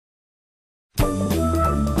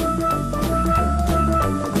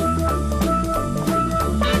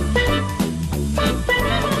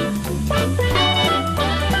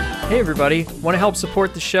Hey everybody, want to help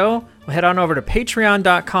support the show? Well, head on over to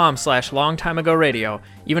patreon.com/longtimeagoradio.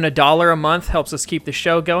 Even $1 a month helps us keep the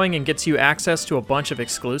show going and gets you access to a bunch of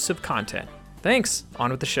exclusive content. Thanks,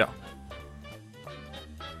 on with the show.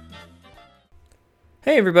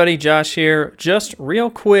 Hey everybody, Josh here. Just real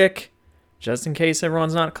quick, just in case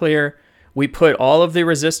everyone's not clear, we put all of the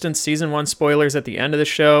Resistance Season 1 spoilers at the end of the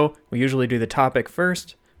show. We usually do the topic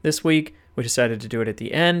first. This week, we decided to do it at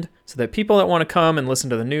the end so that people that want to come and listen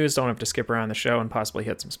to the news don't have to skip around the show and possibly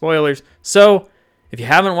hit some spoilers. So, if you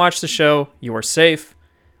haven't watched the show, you are safe.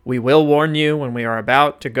 We will warn you when we are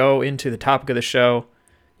about to go into the topic of the show.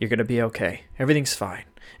 You're going to be okay. Everything's fine.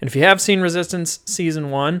 And if you have seen Resistance Season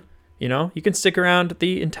 1, you can stick around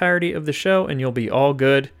the entirety of the show and you'll be all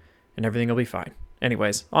good and everything will be fine.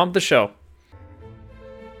 Anyways, on with the show.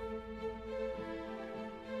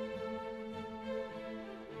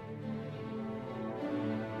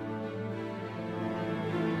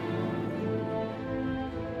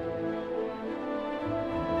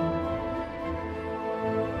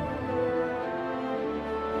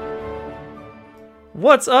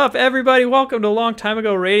 What's up, everybody? Welcome to Long Time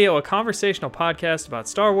Ago Radio, a conversational podcast about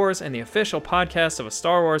Star Wars and the official podcast of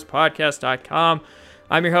StarWarsPodcast.com.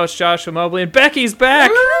 I'm your host, Joshua Mobley, and Becky's back!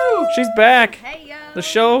 Woo! She's back! Hey, yo! The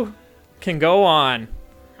show can go on.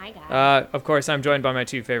 Hi, guys. Of course, I'm joined by my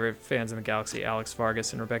two favorite fans in the galaxy, Alex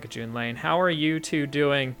Vargas and Rebecca June Lane. How are you two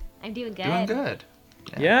doing? I'm doing good. Doing good.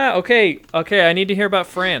 Yeah, okay, I need to hear about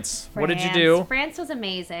France. What did you do? France was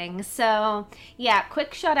amazing. So, yeah,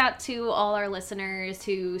 quick shout out to all our listeners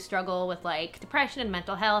who struggle with, depression and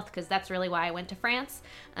mental health, because that's really why I went to France.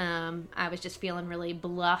 I was just feeling really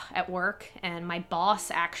blah at work, and my boss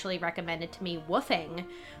actually recommended to me woofing,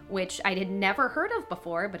 which I had never heard of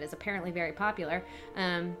before, but is apparently very popular.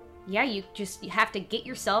 Yeah, you have to get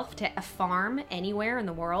yourself to a farm anywhere in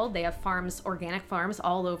the world. They have organic farms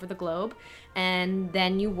all over the globe. And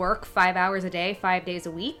then you work 5 hours a day, 5 days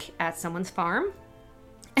a week at someone's farm.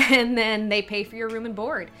 And then they pay for your room and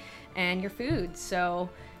board and your food. So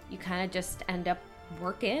you kind of just end up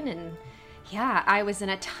working. And yeah, I was in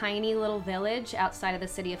a tiny little village outside of the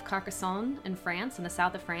city of Carcassonne in France, in the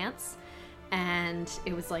south of France. And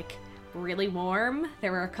it was really warm.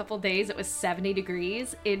 There were a couple days it was 70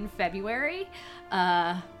 degrees in February,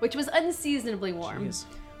 which was unseasonably warm. Jeez.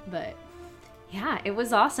 But yeah, it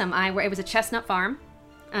was awesome. It was a chestnut farm.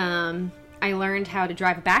 I learned how to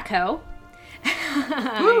drive a backhoe,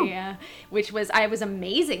 which I was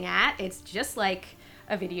amazing at. It's just like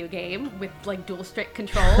a video game with dual stick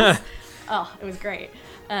controls. Oh, it was great.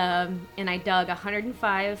 And I dug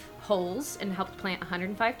 105 holes and helped plant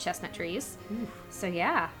 105 chestnut trees. Ooh. So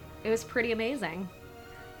yeah, it was pretty amazing.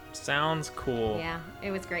 Sounds cool. Yeah,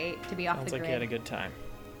 it was great to be off the grid. Sounds like you had a good time.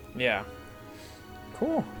 Yeah.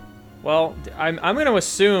 Cool. Well, I'm going to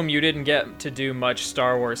assume you didn't get to do much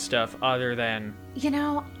Star Wars stuff other than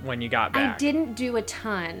when you got back. I didn't do a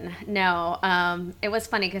ton. No. It was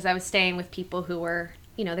funny because I was staying with people who were,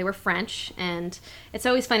 they were French, and it's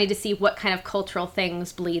always funny to see what kind of cultural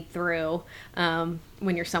things bleed through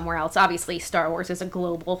when you're somewhere else. Obviously, Star Wars is a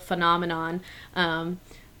global phenomenon.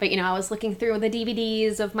 But, I was looking through the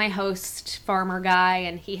DVDs of my host, farmer guy,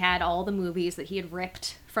 and he had all the movies that he had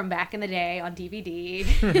ripped from back in the day on DVD.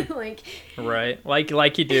 Right.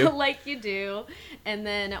 Like you do. Like you do. And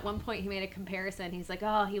then at one point he made a comparison. He's like,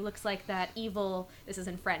 oh, he looks like that evil, this is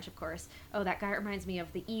in French, of course. Oh, that guy reminds me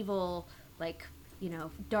of the evil,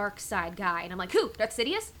 dark side guy. And I'm like, who? Darth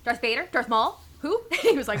Sidious? Darth Vader? Darth Maul? Who?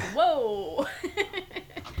 He was like, whoa.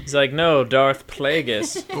 He's like, no, Darth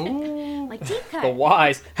Plagueis. Ooh. Deep cut. The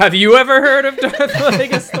Wise. Have you ever heard of Darth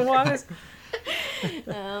Plagueis the Wise?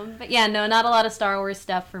 But yeah, no, not a lot of Star Wars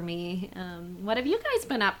stuff for me. What have you guys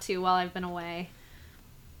been up to while I've been away?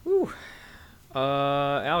 Ooh.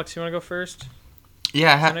 Alex, you want to go first?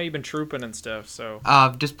 Yeah, I know you've been trooping and stuff, so...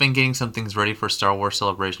 I've just been getting some things ready for Star Wars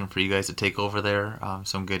Celebration for you guys to take over there.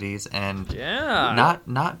 Some goodies, and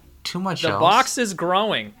not too much else. The box is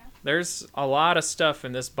growing. There's a lot of stuff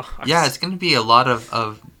in this box. Yeah, it's going to be a lot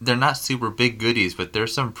of... They're not super big goodies, but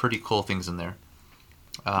there's some pretty cool things in there.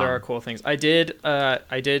 There are cool things. I did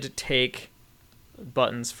take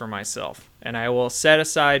buttons for myself, and I will set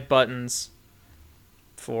aside buttons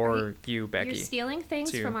for you, Becky. You're stealing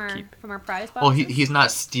things from our prize boxes? Well, he's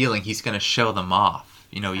not stealing. He's going to show them off.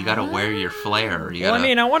 You got to wear your flair.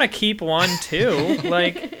 I want to keep one too.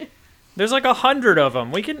 There's 100 of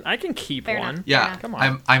them. I can keep Fair one. Enough. Yeah, come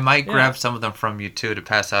on. I might grab some of them from you too to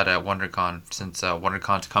pass out at WonderCon since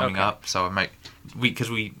WonderCon's coming up. So I might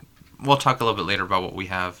because we'll talk a little bit later about what we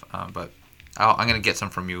have, but I'm going to get some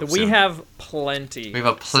from you. We have plenty. We have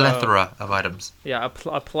a plethora of items. Yeah, a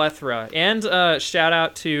plethora. And shout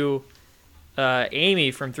out to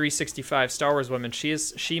Amy from 365 Star Wars Women.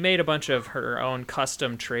 She made a bunch of her own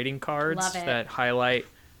custom trading cards that highlight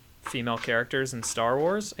female characters in Star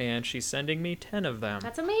Wars, and she's sending me 10 of them.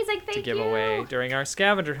 That's amazing. Thank you. To give away during our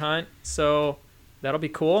scavenger hunt. So that'll be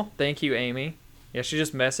cool. Thank you, Amy. Yeah, she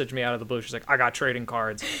just messaged me out of the blue. She's like, I got trading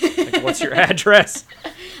cards. Like, what's your address?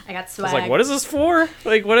 I got swag. I was like, what is this for?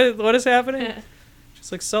 Like, what is happening?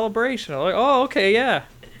 She's like, celebration. I'm like, oh, okay, yeah.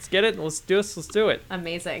 Let's get it. Let's do it.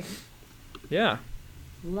 Amazing. Yeah.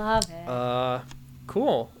 Love it.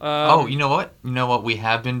 Cool. You know what? You know what we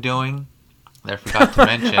have been doing? I forgot to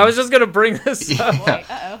mention. I was just gonna bring this up.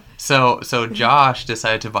 Yeah. So Josh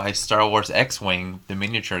decided to buy Star Wars X-Wing, the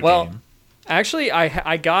miniature game. Actually,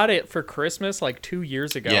 I got it for Christmas like 2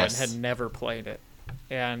 years ago and had never played it,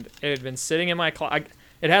 and it had been sitting in my closet.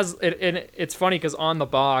 It's funny because on the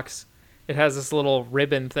box it has this little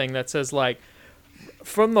ribbon thing that says like,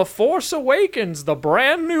 "From The Force Awakens, the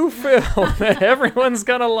brand new film that everyone's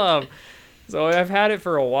gonna love." So I've had it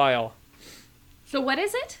for a while. So what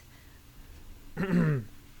is it?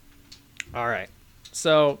 All right.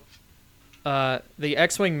 So the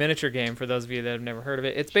X-Wing miniature game, for those of you that have never heard of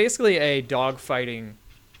it, it's basically a dogfighting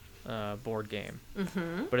board game.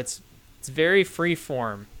 Mm-hmm. But it's very free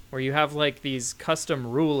form, where you have like these custom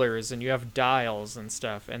rulers and you have dials and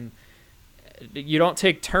stuff, and you don't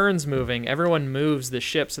take turns moving. Everyone moves the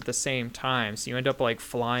ships at the same time, so you end up like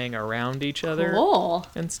flying around each other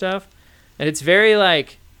and stuff. And it's very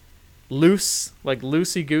like loose, like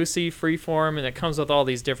loosey-goosey, freeform, and it comes with all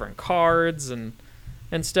these different cards and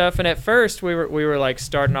stuff. And at first we were like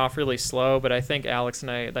starting off really slow, but I think Alex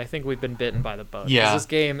and I think we've been bitten by the bug. Yeah, this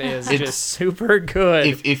game is just super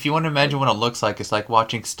good. If you want to imagine what it looks like, it's like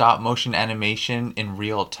watching stop motion animation in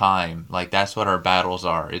real time. Like that's what our battles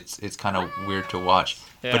are. It's kind of weird to watch,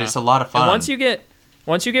 but it's a lot of fun. And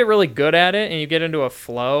once you get really good at it and you get into a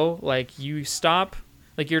flow, like you stop.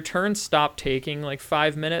 Like, your turns stop taking, like,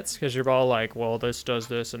 5 minutes, because you're all like, well, this does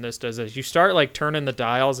this, and this does this. You start, like, turning the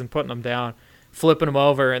dials and putting them down, flipping them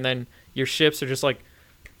over, and then your ships are just, like,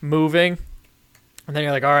 moving. And then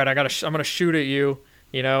you're like, all right, I'm going to shoot at you,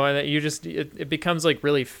 you know, and you just, it becomes, like,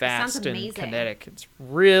 really fast and kinetic. It's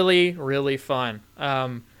really, really fun.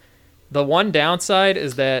 The one downside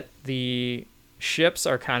is that the ships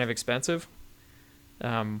are kind of expensive.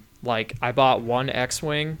 Like, I bought one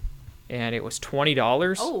X-Wing, and it was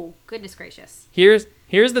 $20. Oh, goodness gracious. Here's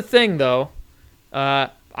the thing, though.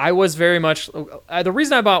 I was very much... the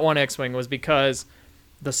reason I bought one X-Wing was because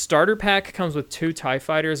the starter pack comes with 2 TIE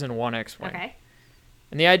Fighters and 1 X-Wing. Okay.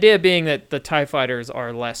 And the idea being that the TIE Fighters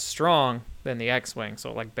are less strong than the X-Wing, so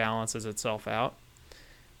it like balances itself out.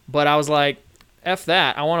 But I was like, F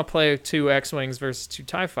that. I want to play 2 X-Wings versus 2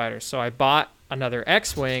 TIE Fighters. So I bought another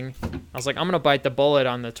X-Wing. I was like, I'm going to bite the bullet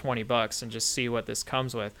on the $20 and just see what this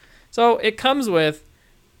comes with. So it comes with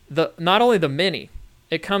not only the mini,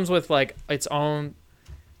 it comes with like its own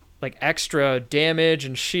like extra damage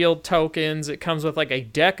and shield tokens. It comes with like a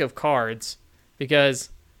deck of cards, because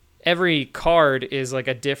every card is like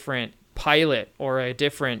a different pilot or a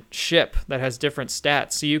different ship that has different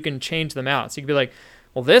stats, so you can change them out. So you can be like,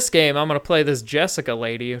 well, this game I'm going to play this Jessica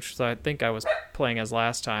lady, which I think I was playing as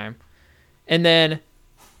last time. And then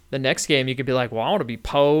the next game, you could be like, well, I want to be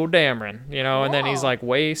Poe Dameron, you know, and then he's like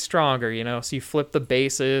way stronger, you know, so you flip the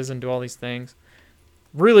bases and do all these things.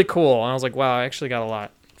 Really cool. And I was like, wow, I actually got a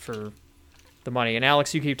lot for the money. And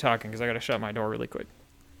Alex, you keep talking because I got to shut my door really quick.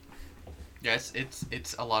 Yes,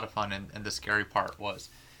 it's a lot of fun, and the scary part was,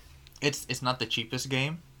 it's not the cheapest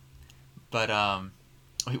game, but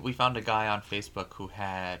we found a guy on Facebook who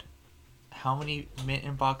had how many mint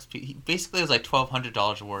in box? Basically, it was like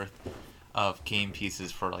 $1,200 worth of game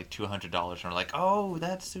pieces for like $200, and we're like, oh,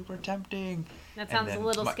 that's super tempting. That sounds a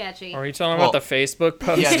little sketchy. Are you talking about the Facebook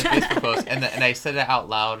post? Yeah, the Facebook post. And I said it out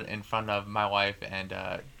loud in front of my wife and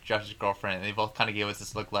Josh's girlfriend, and they both kind of gave us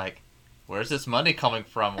this look like, where's this money coming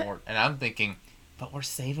from? And I'm thinking, but we're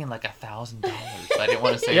saving like $1,000. I didn't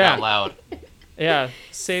want to say it out loud. Yeah,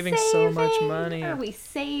 saving so much money. Are we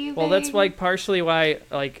saving? Well, that's like partially why,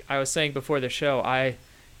 like I was saying before the show, I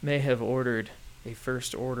may have ordered a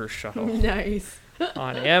first order shuttle. Nice.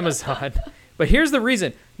 On Amazon. But here's the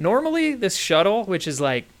reason. Normally, this shuttle, which is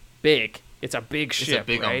like big, it's a big ship,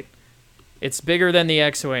 right? It's bigger than the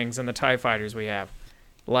X-Wings and the TIE Fighters we have.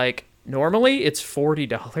 Like, normally it's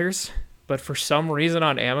 $40, but for some reason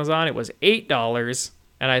on Amazon it was $8,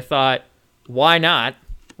 and I thought, why not,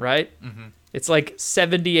 right? Mm-hmm. It's like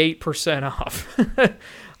 78% off.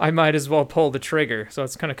 I might as well pull the trigger. So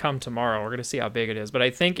it's gonna come tomorrow. We're gonna see how big it is, but I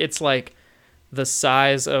think it's like the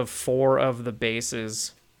size of 4 of the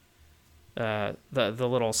bases. The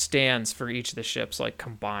little stands for each of the ships like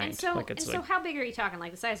combined. And so, like it's so how big are you talking?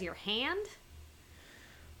 Like the size of your hand?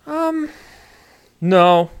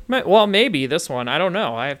 No, well maybe this one. I don't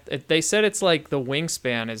know. They said it's like the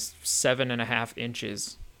wingspan is 7.5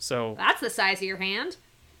 inches. So That's the size of your hand.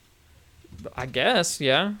 I guess,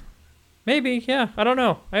 yeah, maybe, yeah. I don't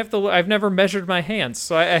know. I've never measured my hands,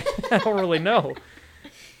 so I don't really know.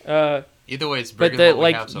 Either way, it's But bigger than what we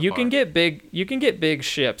like have so you far. can get big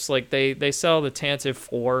ships. Like they sell the Tantive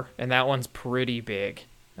 4, and that one's pretty big.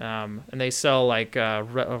 And they sell like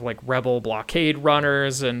Rebel blockade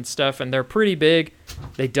runners and stuff, and they're pretty big.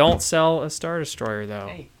 They don't sell a Star Destroyer though.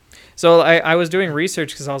 Hey. So I was doing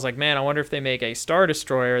research because I was like, man, I wonder if they make a Star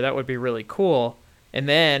Destroyer. That would be really cool. And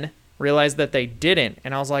then realized that they didn't,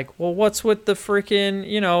 and I was like, well, what's with the freaking,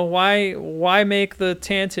 why make the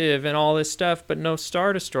Tantive and all this stuff but no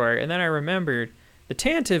Star Destroyer? And then I remembered the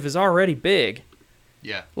Tantive is already big,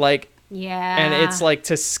 Yeah. like, Yeah. and it's like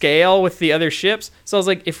to scale with the other ships. So I was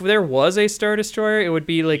like, if there was a Star Destroyer, it would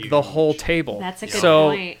be like the whole table. That's a good so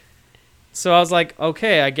point. so I was like,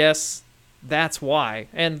 okay, I guess that's why.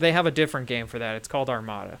 And they have a different game for that. It's called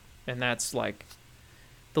Armada, and that's like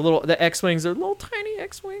the X-wings are little tiny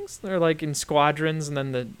X-wings. They're like in squadrons, and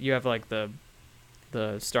then you have like the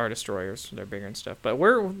Star Destroyers. They're bigger and stuff. But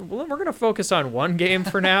we're gonna focus on one game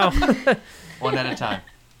for now. One at a time.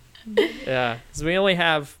 Yeah, because we only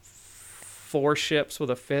have 4 ships with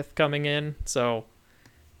a 5th coming in. So,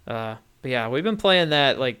 but yeah, we've been playing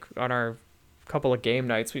that like on our couple of game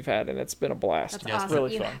nights we've had, and it's been a blast. That's Yeah, it's awesome.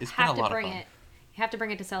 really you fun. It's been have a to lot of bring fun. it. You have to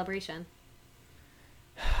bring it to Celebration.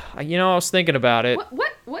 I was thinking about it.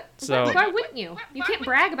 What? So- Why wouldn't you? You can't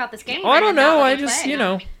brag about this game. Oh, I don't know. Not I let you just,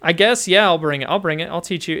 play. I guess, yeah, I'll bring it. I'll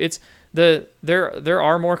teach you. It's there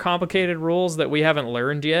are more complicated rules that we haven't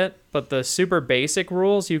learned yet, but the super basic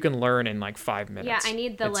rules you can learn in like 5 minutes. Yeah, I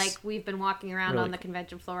need It's we've been walking around really on the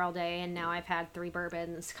convention floor all day, and now I've had 3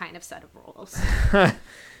 bourbons kind of set of rules.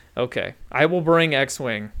 Okay. I will bring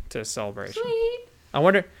X-Wing to Celebration. Sweet. I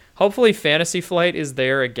wonder, hopefully Fantasy Flight is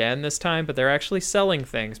there again this time, but they're actually selling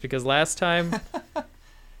things, because last time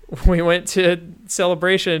we went to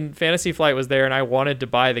Celebration, Fantasy Flight was there, and I wanted to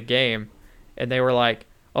buy the game, and they were like,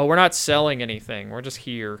 oh, we're not selling anything. We're just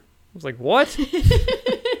here. I was like, what?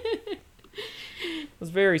 It was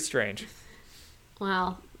very strange.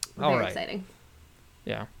 Well, All very right. exciting.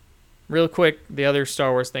 Yeah. Real quick, the other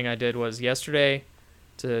Star Wars thing I did was yesterday,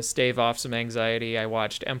 to stave off some anxiety, I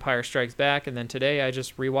watched Empire Strikes Back, and then today I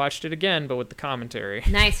just rewatched it again, but with the commentary.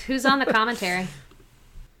 Nice. Who's on the commentary?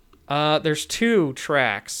 There's 2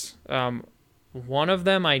 tracks. One of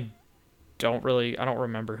them I don't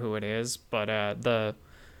remember who it is, but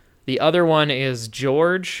the other one is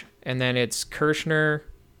George, and then it's Kirshner,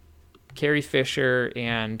 Carrie Fisher,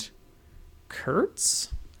 and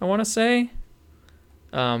Kurtz, I want to say.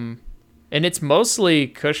 And it's mostly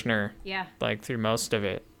Kushner, Yeah. like through most of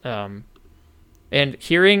it. And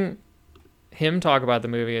hearing him talk about the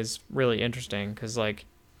movie is really interesting because, like,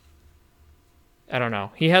 I don't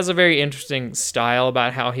know, he has a very interesting style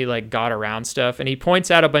about how he like got around stuff, and he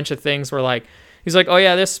points out a bunch of things where like he's like, oh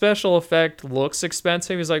yeah, this special effect looks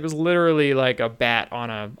expensive. He's like, it was literally like a bat on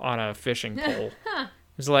a fishing pole.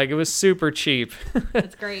 It's like it was super cheap,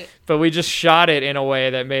 That's great. but we just shot it in a way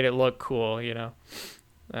that made it look cool,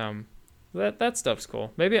 That stuff's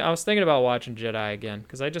cool. Maybe I was thinking about watching Jedi again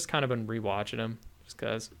because I just kind of been rewatching them just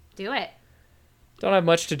because Do it. don't have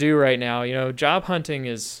much to do right now. Job hunting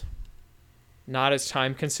is not as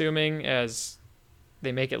time consuming as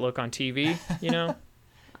they make it look on TV.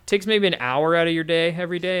 Takes maybe an hour out of your day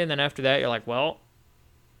every day, and then after that you're like, well,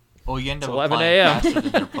 Oh, you end up It's 11 applying a.m. faster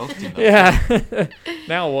than they're posting them. yeah.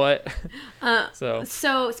 Now what?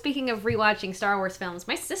 So speaking of rewatching Star Wars films,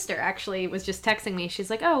 my sister actually was just texting me.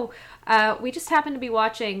 She's like, "Oh, we just happened to be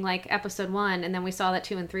watching like episode 1, and then we saw that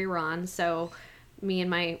 2 and 3 were on. So me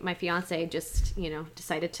and my fiance just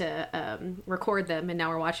decided to record them, and now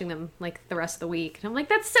we're watching them like the rest of the week." And I'm like,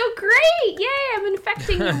 "That's so great! Yay! I'm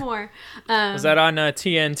infecting you more." Is that on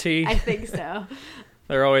TNT? I think so.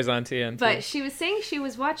 They're always on TNT. But she was saying she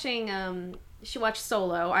was watching, she watched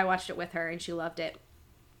Solo. I watched it with her and she loved it.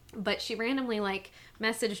 But she randomly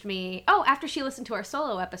messaged me, after she listened to our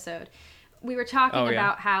Solo episode. We were talking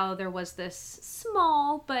about how there was this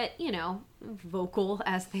small, but, vocal,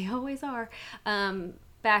 as they always are,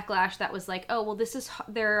 backlash that was like,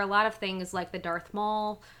 there are a lot of things like the Darth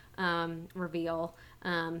Maul reveal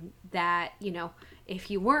that, you know, if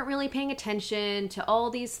you weren't really paying attention to all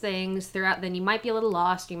these things throughout, then you might be a little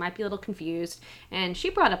lost, you might be a little confused. And she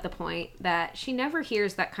brought up the point that she never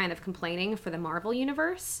hears that kind of complaining for the Marvel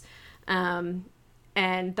Universe.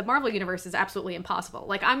 And the Marvel Universe is absolutely impossible.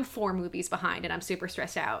 Like, I'm 4 movies behind, and I'm super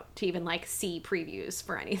stressed out to even, like, see previews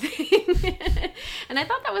for anything. And I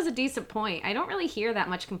thought that was a decent point. I don't really hear that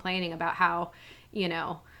much complaining about how, you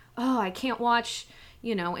know, oh, I can't watch,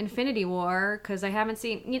 you know, Infinity War because I haven't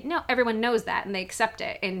seen... You know, everyone knows that, and they accept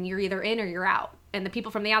it, and you're either in or you're out. And the people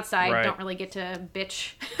from the outside don't really get to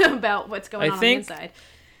bitch about what's going on the inside.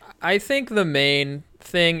 I think the main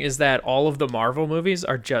thing is that all of the Marvel movies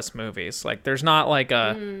are just movies. Like, there's not like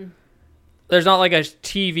a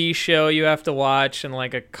TV show you have to watch and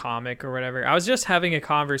like a comic or whatever. I was just having a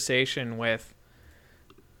conversation with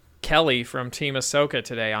Kelly from Team Ahsoka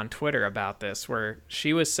today on Twitter about this, where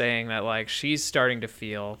she was saying that like she's starting to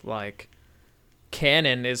feel like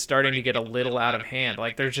canon is starting to get a little out of hand.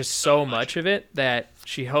 Like, there's just so much of it that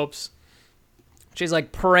she hopes, she's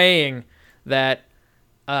like praying that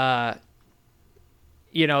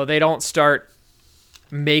you know, they don't start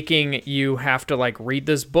making you have to like read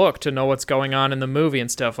this book to know what's going on in the movie and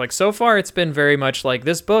stuff. Like, so far it's been very much like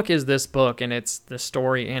this book is this book and it's the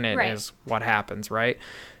story in it is what happens, right?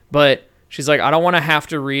 But she's like, I don't want to have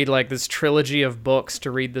to read like this trilogy of books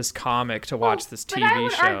to read this comic to watch this TV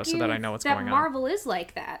show so that I know what's going on. Marvel is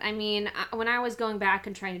like that. I mean, when I was going back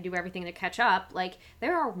and trying to do everything to catch up, like,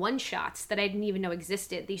 there are one-shots that I didn't even know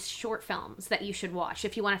existed, these short films that you should watch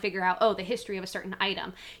if you want to figure out, oh, the history of a certain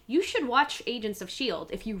item. You should watch Agents of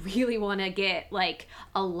S.H.I.E.L.D. if you really want to get, like,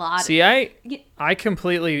 a lot I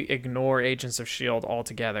completely ignore Agents of S.H.I.E.L.D.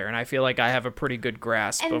 altogether, and I feel like I have a pretty good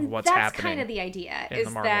grasp of what's happening. And that's kind of the idea,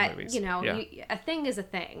 is that, movies. You know, a thing is a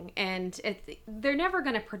thing, and they're never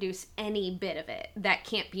going to produce any bit of it that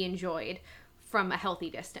can't be enjoyed from a healthy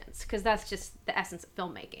distance, because that's just the essence of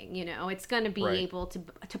filmmaking. You know, it's going to be able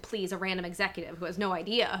to please a random executive who has no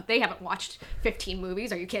idea. They haven't watched 15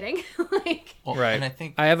 movies. Are you kidding? Like, and I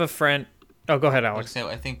think I have a friend. Oh, go ahead, Alex.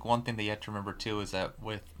 I think one thing that you have to remember too is that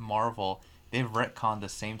with Marvel, they've retconned the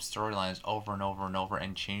same storylines over and over and over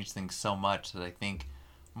and changed things so much that I think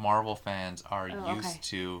Marvel fans are used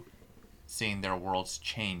to seeing their worlds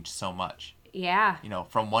change so much. Yeah. You know,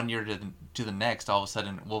 from one year to the next, all of a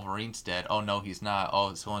sudden Wolverine's dead. Oh, no, he's not.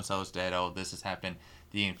 Oh, so-and-so's dead. Oh, this has happened.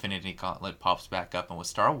 The Infinity Gauntlet pops back up. And with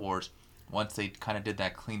Star Wars, once they kind of did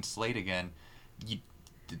that clean slate again,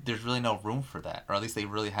 there's really no room for that. Or at least they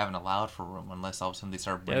really haven't allowed for room unless all of a sudden they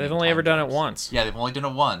start bringing they've only ever done it once. Yeah, they've only done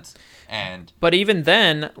it once. But even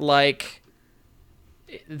then, like,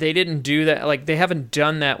 they didn't do that. Like, they haven't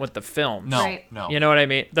done that with the films. No. You know what I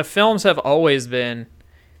mean? The films have always been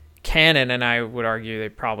canon, and I would argue they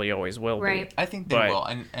probably always will be. I think they will,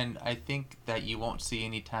 and I think that you won't see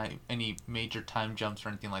any major time jumps or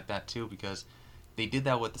anything like that too, because they did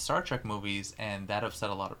that with the Star Trek movies, and that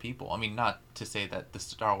upset a lot of people. I mean, not to say that the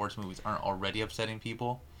Star Wars movies aren't already upsetting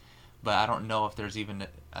people, but I don't know if there's even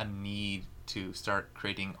a need to start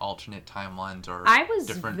creating alternate timelines or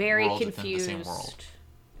different worlds within the same world.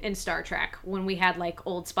 In Star Trek, when we had like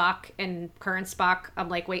old Spock and current Spock, I'm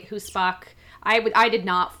like, wait, who's Spock? I did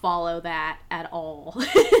not follow that at all.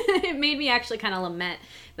 It made me actually kind of lament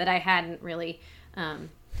that I hadn't really,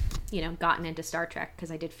 gotten into Star Trek,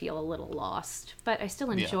 because I did feel a little lost. But I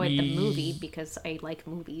still enjoyed the movie because I like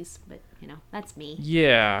movies. But that's me.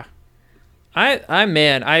 Yeah,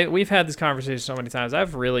 we've had this conversation so many times.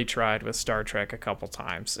 I've really tried with Star Trek a couple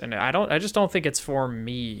times, and I just don't think it's for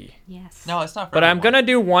me. Yes. No, it's not for But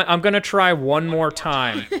everyone. I'm gonna try one more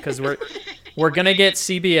time, because we're gonna get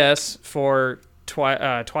CBS for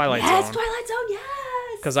Twilight Zone. Yes, Twilight Zone, yes!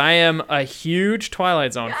 Because I am a huge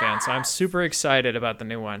Twilight Zone fan, so I'm super excited about the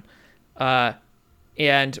new one.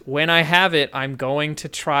 And when I have it, I'm going to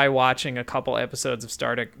try watching a couple episodes of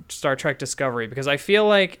Star Trek Discovery, because I feel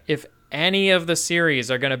like if any of the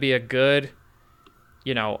series are going to be a good,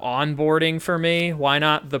 onboarding for me, why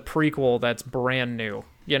not the prequel that's brand new,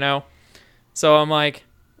 So I'm like,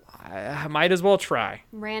 I might as well try.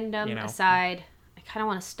 Random aside, I kind of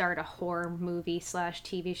want to start a horror movie /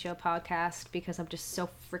 TV show podcast, because I'm just so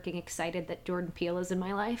freaking excited that Jordan Peele is in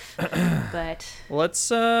my life. But let's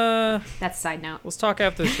that's a side note. Let's talk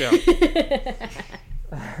after the show.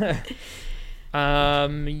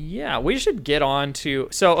 Yeah, we should get on to.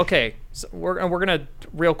 So we're gonna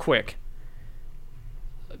real quick,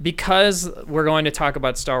 because we're going to talk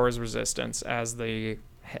about Star Wars Resistance as the.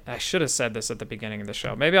 I should have said this at the beginning of the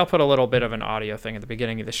show. Maybe I'll put a little bit of an audio thing at the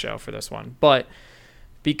beginning of the show for this one. But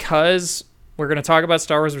because we're going to talk about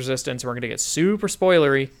Star Wars Resistance, we're going to get super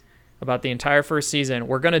spoilery. about the entire first season.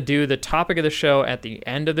 We're going to do the topic of the show at the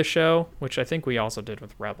end of the show, which I think we also did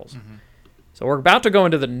with Rebels. Mm-hmm. So we're about to go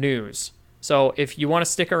into the news. So if you want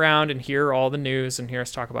to stick around and hear all the news and hear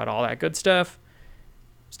us talk about all that good stuff,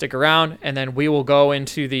 stick around, and then we will go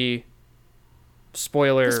into the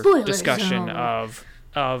spoiler discussion zone.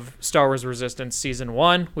 of Star Wars Resistance Season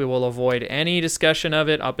 1. We will avoid any discussion of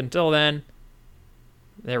it up until then.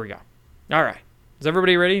 There we go. All right. Is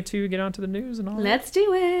everybody ready to get on to the news and all Let's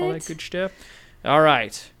do it. all that good stuff? All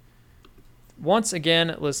right. Once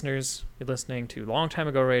again, listeners, you're listening to Long Time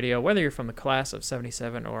Ago Radio, whether you're from the class of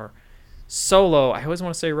 77 or Solo. I always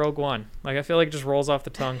want to say Rogue One. Like, I feel like it just rolls off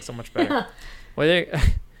the tongue so much better. Whether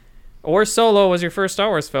or Solo was your first Star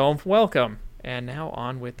Wars film, welcome. And now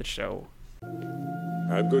on with the show.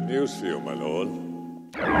 I have good news for you, my lord.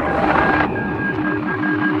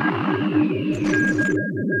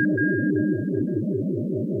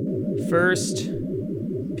 First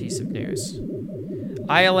piece of news.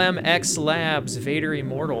 ILM X Labs Vader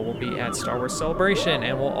Immortal will be at Star Wars Celebration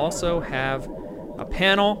and will also have a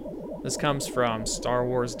panel. This comes from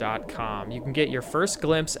StarWars.com. You can get your first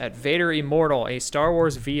glimpse at Vader Immortal, a Star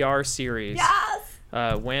Wars VR series. Yes!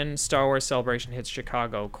 When Star Wars Celebration hits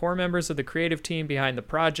Chicago. Core members of the creative team behind the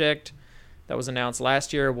project that was announced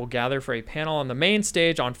last year will gather for a panel on the main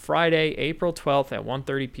stage on Friday, April 12th at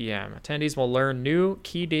 1:30 p.m. Attendees will learn new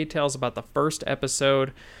key details about the first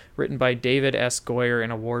episode, written by David S. Goyer,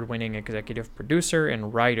 an award-winning executive producer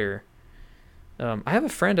and writer. I have a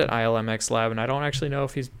friend at ILMX Lab, and I don't actually know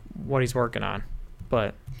if what he's working on,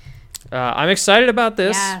 but I'm excited about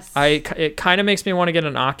this. Yes. It kind of makes me want to get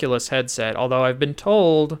an Oculus headset, although I've been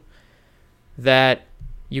told that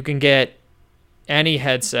you can get any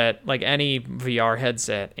headset, like any VR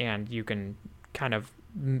headset, and you can kind of,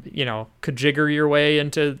 kajigger your way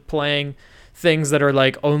into playing things that are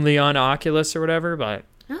like only on Oculus or whatever, but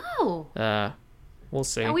we'll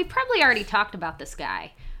see. We've probably already talked about this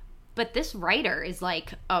guy, but this writer is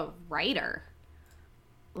like a writer.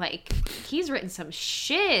 Like, he's written some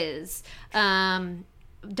shiz.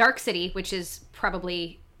 Dark City, which is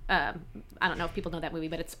probably, I don't know if people know that movie,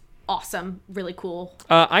 but it's awesome, really cool.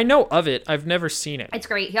 I know of it. I've never seen it. It's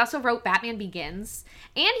great. He also wrote Batman Begins,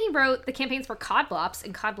 and he wrote the campaigns for COD Blops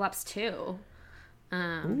and COD Blops 2.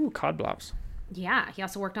 Ooh, COD Blops. Yeah, he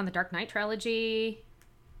also worked on the Dark Knight trilogy.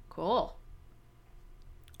 Cool.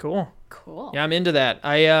 Yeah, I'm into that.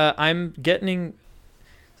 I'm getting...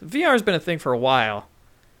 VR's been a thing for a while,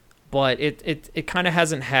 but it kind of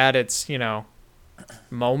hasn't had its,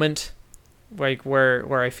 moment, like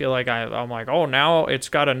where I feel like I'm like, oh, now it's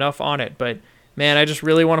got enough on it. But man, I just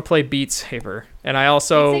really want to play Beat Saber, and I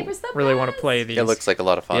also really want to play these. It looks like a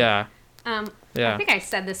lot of fun. Yeah. I think I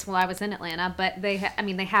said this while I was in Atlanta, but they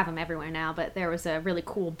have them everywhere now. But there was a really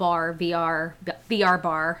cool VR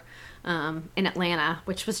bar in Atlanta,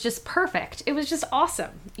 which was just perfect. It was just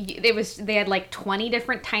awesome. They had like 20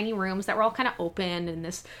 different tiny rooms that were all kind of open in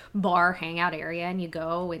this bar hangout area, and you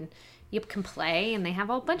go and you can play, and they have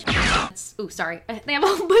a whole bunch of they have a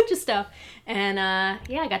whole bunch of stuff. And I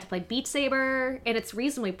got to play Beat Saber, and it's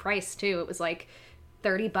reasonably priced too. It was like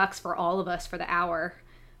 $30 for all of us for the hour.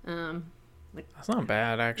 That's not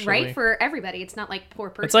bad, actually. Right? For everybody. It's not like per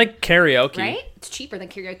person. It's like karaoke. Right? It's cheaper than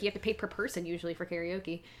karaoke. You have to pay per person usually for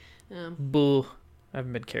karaoke. Boo. I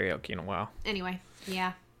haven't been karaoke in a while. Anyway,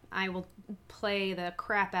 yeah. I will play the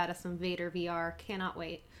crap out of some Vader VR. Cannot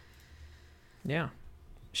wait. Yeah.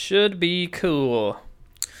 Should be cool.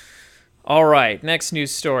 All right. Next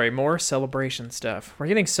news story. More Celebration stuff. We're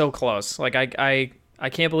getting so close. Like, I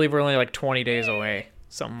can't believe we're only like 20 days away.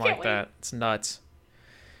 Something like that. It's nuts.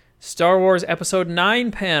 Star Wars Episode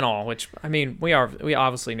 9 panel, which, I mean, we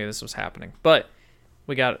obviously knew this was happening, but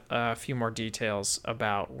we got a few more details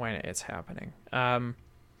about when it's happening.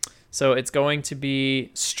 So it's going to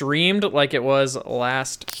be streamed like it was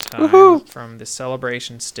last time from the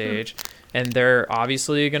Celebration stage, and they're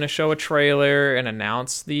obviously going to show a trailer and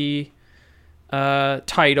announce the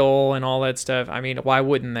title and all that stuff. I mean, why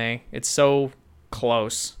wouldn't they? It's so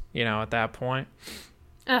close, at that point.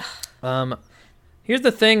 Ugh. Here's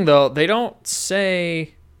the thing, though. They don't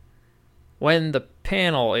say when the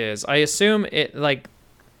panel is. I assume it, like...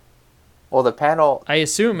 Well, the panel... I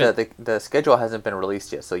assume the schedule hasn't been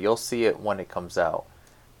released yet, so you'll see it when it comes out.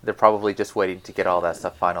 They're probably just waiting to get all that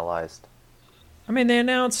stuff finalized. I mean, they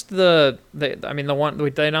announced they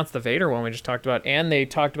announced the Vader one we just talked about, and they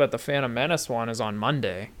talked about the Phantom Menace one is on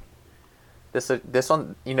Monday. This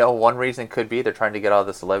one, one reason could be they're trying to get all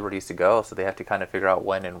the celebrities to go, so they have to kind of figure out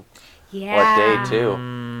when and what day, too.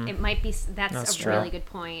 It might be... That's a true. really good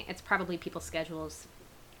point. It's probably people's schedules.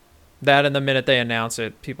 That and the minute they announce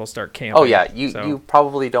it, people start camping. Oh yeah, so. you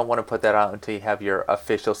probably don't want to put that out until you have your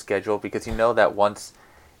official schedule, because you know that once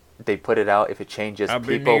they put it out, if it changes, I've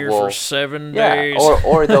been people here will for 7 days.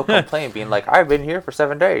 or they'll complain, being like, I've been here for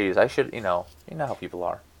 7 days. I should, you know how people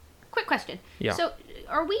are. Quick question. Yeah. So,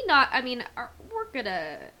 are we not? I mean, we're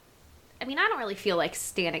gonna. I mean, I don't really feel like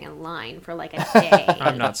standing in line for like a day.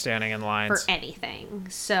 I'm not standing in lines. for anything.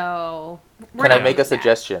 So, we're Can I not make a doing that.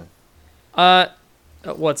 suggestion?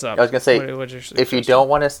 What's up? I was gonna say, what's your if you suggestion? don't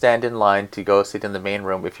want to stand in line to go sit in the main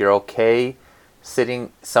room, if you're okay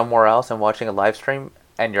sitting somewhere else and watching a live stream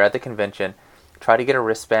and you're at the convention, try to get a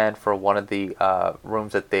wristband for one of the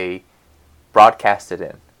rooms that they broadcasted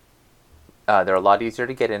in. They're a lot easier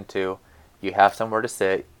to get into. You have somewhere to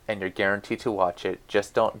sit, and you're guaranteed to watch it.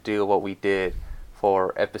 Just don't do what we did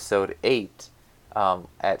for episode 8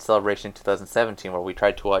 at Celebration 2017, where we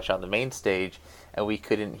tried to watch on the main stage and we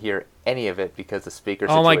couldn't hear any of it because the speaker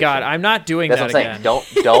situation. Oh my god, I'm not doing That's that what I'm again.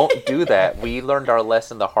 saying. Don't do that. We learned our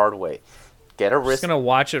lesson the hard way. Get a I'm just wrist. gonna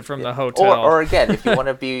watch it from the hotel. Or again, if you want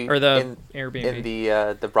to be Or the in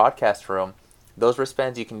Airbnb. the broadcast room, those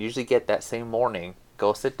wristbands you can usually get that same morning.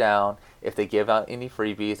 Go sit down. If they give out any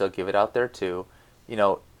freebies, they'll give it out there too.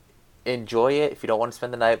 Enjoy it if you don't want to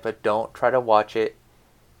spend the night, but don't try to watch it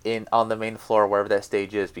on the main floor, wherever that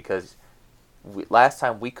stage is, because last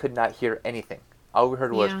time we could not hear anything. All we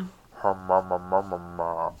heard was Yeah.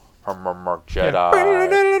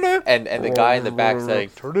 Jedi, and the guy in the back saying,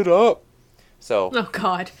 "Turn it up." So Oh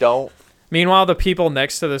God. don't. Meanwhile, the people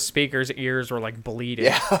next to the speaker's ears were like bleeding.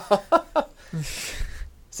 Yeah.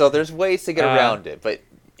 So there's ways to get around it, but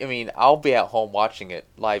I mean, I'll be at home watching it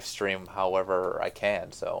live stream however I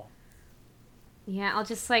can. So Yeah, I'll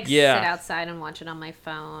just like Yeah. sit outside and watch it on my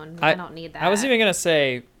phone. I don't need that. I was even gonna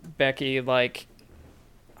say, Becky, like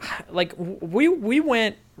we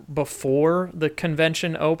went before the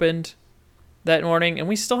convention opened that morning, and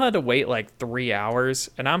we still had to wait like 3 hours.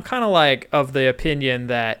 And I'm kind of like of the opinion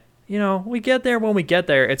that we get there when we get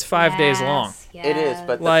there. It's 5 days long. Yes. it is,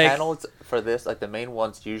 but the Like- panels for this, like the main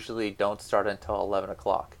ones, usually don't start until 11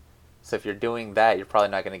 o'clock. So if you're doing that, you're probably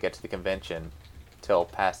not going to get to the convention till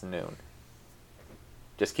past noon.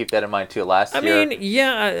 Just keep that in mind too. Last I year, mean,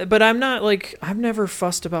 yeah, but I'm not like, I've never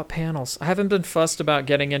fussed about panels. I haven't been fussed about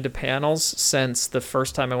getting into panels since the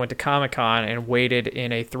first time I went to Comic-Con and waited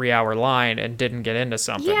in a 3-hour line and didn't get into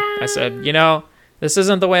something. I said, this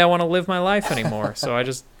isn't the way I want to live my life anymore. So I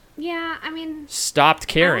just Yeah, I mean, stopped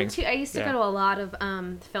caring. I used to Yeah. go to a lot of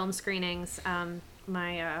film screenings.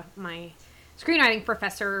 My screenwriting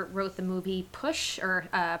professor wrote the movie Push, or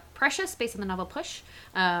Precious, based on the novel Push.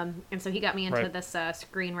 And so he got me into Right. this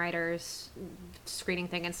screenwriters screening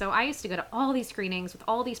thing. And so I used to go to all these screenings with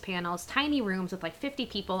all these panels, tiny rooms with like 50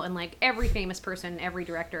 people and like every famous person, every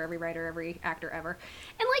director, every writer, every actor ever.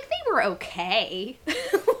 And like they were okay.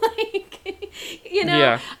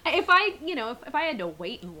 Yeah. If I had to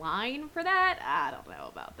wait in line for that, I don't know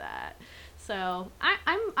about that. So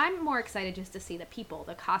I'm more excited just to see the people,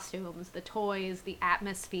 the costumes, the toys, the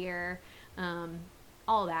atmosphere,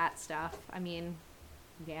 all that stuff. I mean,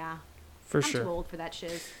 yeah, For I'm sure. too old for that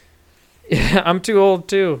shiz. Yeah, I'm too old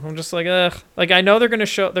too. I'm just like, ugh. Like, I know they're gonna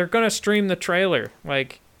stream the trailer,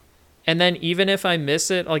 like, and then even if I miss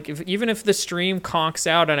it, like, even if the stream conks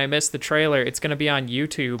out and I miss the trailer, it's gonna be on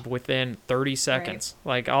YouTube within 30 seconds.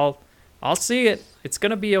 Like, I'll see it. It's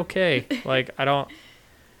gonna be okay. Like, I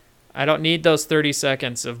don't need those 30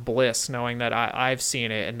 seconds of bliss knowing that I've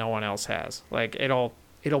seen it and no one else has. Like, it'll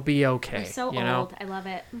be okay. I'm so you know? old. I love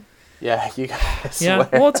it. yeah, you guys. Yeah.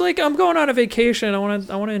 Well, it's like I'm going on a vacation. I want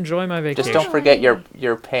to enjoy my vacation. Just don't forget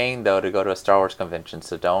you're paying though to go to a Star Wars convention,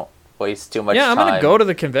 so don't waste too much time. Yeah, I'm gonna go to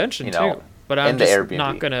the convention too, but I'm in the just Airbnb.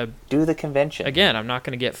 not gonna. Do the convention. Again, I'm not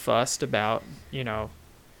gonna get fussed about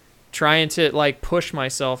trying to like push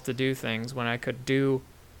myself to do things when I could do,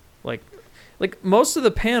 like most of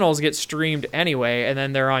the panels get streamed anyway, and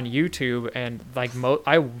then they're on YouTube, and like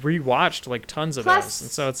I rewatched like tons of Plus- those,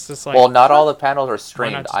 and so it's just like, Well, not all the panels are Why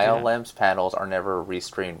streamed. not just do that? ILM's panels are never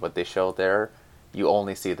restreamed. What they show there, you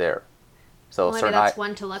only see there. So Well, maybe certain that's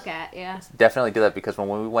one to look at. Yeah. definitely do that, because when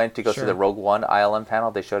we went to go see Sure. the Rogue One ILM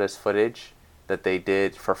panel, they showed us footage that they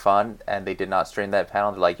did for fun, and they did not stream that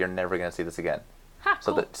panel. They're like, you're never gonna see this again. Ha,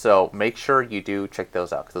 So cool. so make sure you do check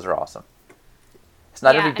those out, because those are awesome. It's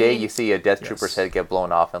not Yeah, every I day mean- you see a Death Yes. Trooper's head get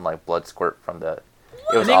blown off and like blood squirt from the. It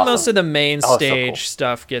I was think awesome. most of the main Oh, so stage cool.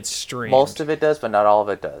 stuff gets streamed. Most of it does, but not all of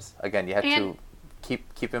it does. Again, you have And- to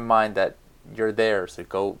keep in mind that you're there, so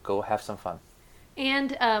go have some fun.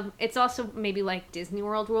 And it's also maybe like Disney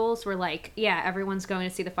World rules where like, yeah, everyone's going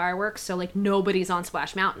to see the fireworks, so like nobody's on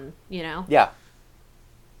Splash Mountain, Yeah.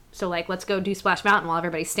 So, like, let's go do Splash Mountain while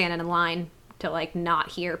everybody's standing in line to, like,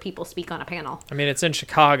 not hear people speak on a panel. I mean, it's in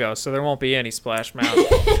Chicago, so there won't be any Splash Mountain.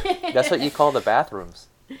 That's what you call the bathrooms.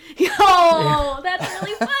 Oh, that's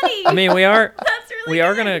really funny. I mean, we are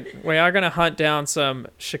good. we are gonna hunt down some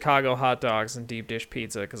Chicago hot dogs and deep dish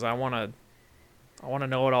pizza because I wanna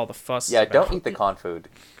know what all the fuss is Yeah, about. don't eat the con food.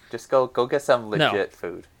 Just go get some legit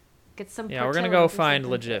food. Get some. Yeah, we're gonna Portillo's go or find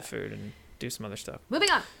something. legit food and do some other stuff. Moving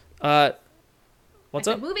on. What's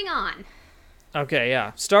I up? said moving on. Okay,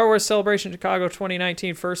 yeah. Star Wars Celebration Chicago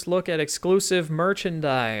 2019 first look at exclusive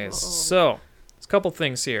merchandise. So, there's a couple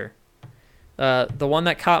things here. The one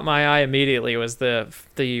that caught my eye immediately was the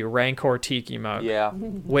Rancor Tiki mug. Yeah.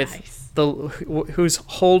 With Nice. who's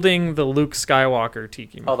holding the Luke Skywalker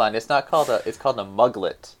Tiki mug. Hold on, it's called a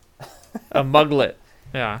muglet. A muglet.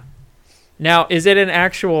 Yeah. Now, is it an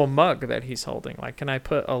actual mug that he's holding? Like, can I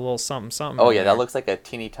put a little something something? Oh in yeah, there? that looks like a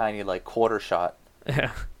teeny tiny like quarter shot.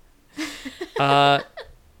 Yeah.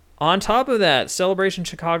 On top of that, Celebration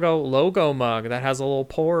Chicago logo mug that has a little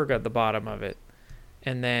porg at the bottom of it.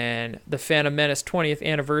 And then the Phantom Menace 20th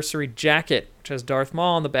anniversary jacket, which has Darth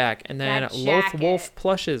Maul on the back. And then That Loth jacket Wolf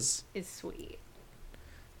plushes. is sweet.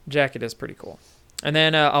 Jacket is pretty cool. And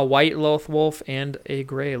then a white Loth Wolf and a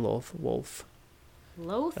gray Loth Wolf.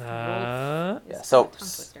 Loath Wolf. Uh, is yeah, so- a tongue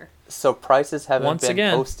twister. So prices haven't Once been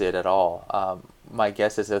again. posted at all. My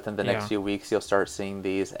guess is within the next Yeah. few weeks you'll start seeing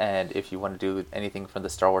these, and if you want to do anything from the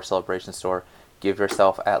Star Wars Celebration store, give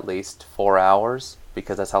yourself at least 4 hours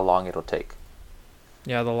because that's how long it'll take.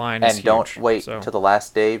 Yeah, the line is And don't huge, wait so. till the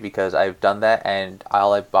last day because I've done that, and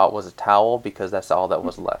all I bought was a towel because that's all that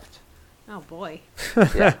was left. Oh boy.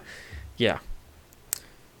 Yeah. Yeah.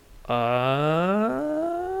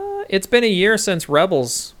 It's been a year since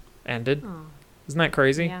Rebels ended. Oh, Isn't that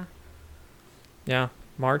crazy? yeah. Yeah.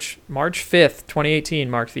 March 5th, 2018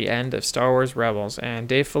 marked the end of Star Wars Rebels, and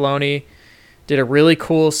Dave Filoni did a really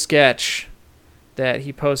cool sketch that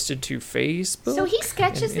he posted to Facebook. So he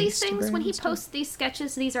sketches and these things Instagram when he and stuff. posts these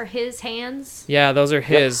sketches. These are his hands. Yeah, those are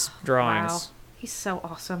his Wow. drawings. He's so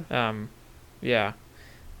awesome. Yeah.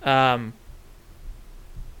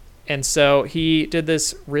 And so he did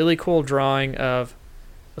this really cool drawing of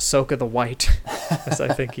Ahsoka the White, as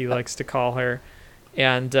I think he likes to call her,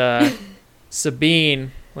 and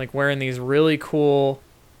Sabine, like wearing these really cool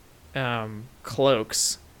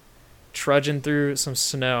cloaks, trudging through some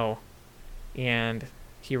snow. And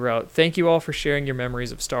he wrote, "Thank you all for sharing your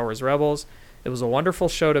memories of Star Wars Rebels. It was a wonderful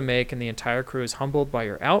show to make, and the entire crew is humbled by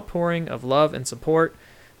your outpouring of love and support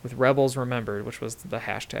with Rebels Remembered," which was the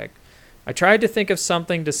hashtag. "I tried to think of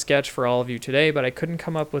something to sketch for all of you today, but I couldn't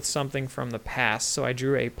come up with something from the past, so I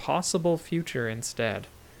drew a possible future instead.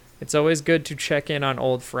 It's always good to check in on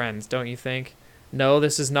old friends, don't you think? No,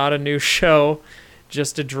 this is not a new show,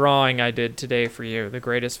 just a drawing I did today for you, the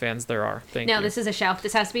greatest fans there are. Thank you." No, this is a show.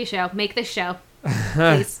 This has to be a show. Make this show.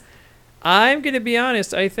 Please. I'm going to be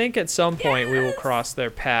honest. I think at some point we will cross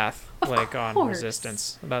their path, like on course.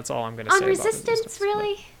 Resistance. That's all I'm going to On say about Resistance, but-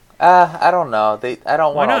 really? I don't know. I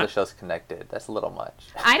don't Why want all not? the shows connected. That's a little much.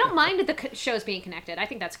 I don't mind the shows being connected. I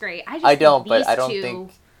think that's great. I just I think don't, but these I don't two-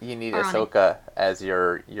 think you need are on it. Ahsoka as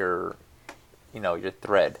your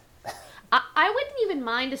thread. I wouldn't even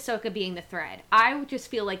mind Ahsoka being the thread. I would just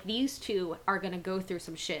feel like these two are going to go through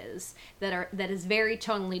some shiz that is very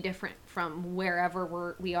tonally different from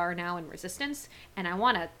wherever we are now in Resistance, and I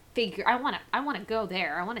want to go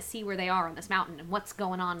there. I want to see where they are on this mountain and what's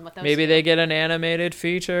going on with those. Maybe two. they get an animated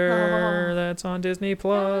feature that's on Disney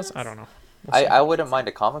Plus. I don't know. We'll see. I wouldn't mind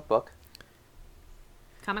a comic book.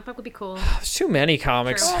 Comic book would be cool. There's too many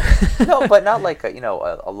comics. True. No, but not like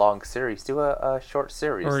a long series. Do a short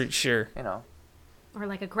series. Or sure. Or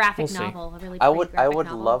like a graphic We'll see. novel. A really I pretty would graphic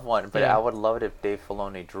novel. love one, but Yeah. I would love it if Dave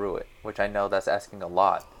Filoni drew it, which I know that's asking a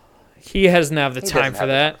lot. He doesn't have the He time doesn't for have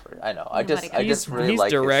the that. time for it. I know. I Nobody just does. really He's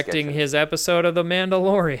like directing his his episode of The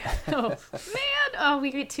Mandalorian. Oh man! Oh,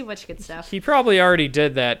 we get too much good stuff. He probably already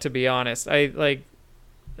did that, to be honest. I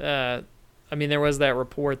mean, there was that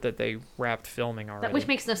report that they wrapped filming already. Which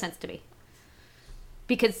makes no sense to me.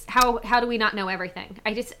 Because how do we not know everything?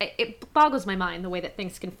 It boggles my mind the way that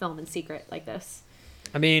things can film in secret like this.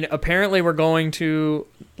 I mean, apparently we're going to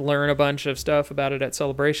learn a bunch of stuff about it at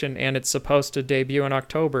Celebration, and it's supposed to debut in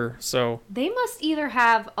October, so... They must either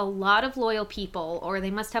have a lot of loyal people, or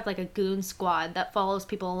they must have like a goon squad that follows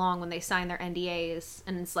people along when they sign their NDAs,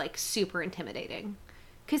 and it's like super intimidating.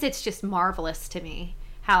 Because it's just marvelous to me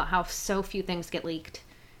how so few things get leaked.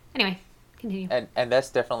 Anyway, continue. And that's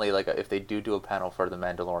definitely like if they do a panel for The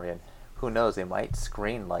Mandalorian, who knows? They might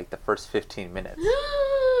screen like the first 15 minutes.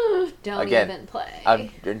 Don't Again, even play. I'm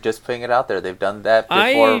just putting it out there. They've done that before.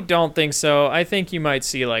 I don't think so. I think you might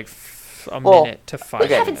see like a Well, minute to 5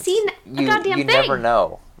 again, I haven't minutes. seen a goddamn you thing. never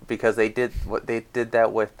know, because they did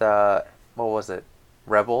that with what was it,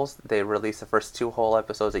 Rebels. They released the first 2 whole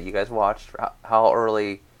episodes that you guys watched. How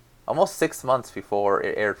early? Almost 6 months before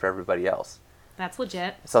it aired for everybody else. That's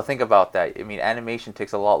legit. So think about that. I mean, animation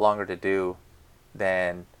takes a lot longer to do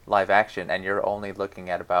than live action, and you're only looking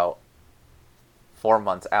at about 4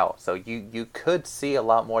 months out. So you could see a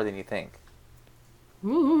lot more than you think.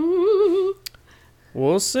 Ooh.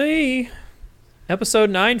 We'll see. Episode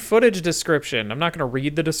 9 footage description. I'm not going to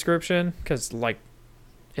read the description because, like,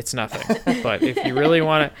 it's nothing. But if you really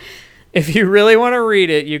want to read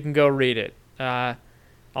it, you can go read it.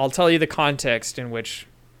 I'll tell you the context in which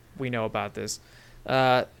we know about this.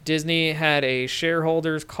 Disney had a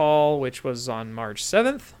shareholders call, which was on March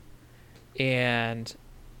 7th, and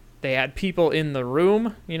they had people in the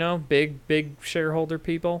room, big shareholder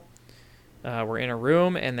people. Were in a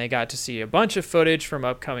room, and they got to see a bunch of footage from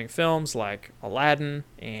upcoming films like Aladdin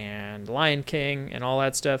and Lion King and all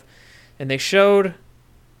that stuff. And they showed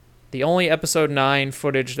the only episode 9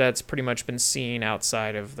 footage that's pretty much been seen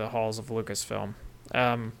outside of the halls of Lucasfilm.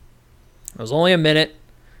 It was only a minute,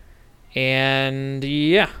 and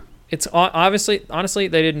yeah, it's honestly,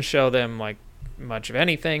 they didn't show them like much of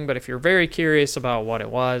anything, but if you're very curious about what it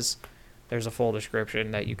was, there's a full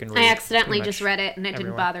description that you can read. I accidentally just read it, and it didn't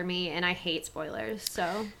everywhere. bother me, and I hate spoilers,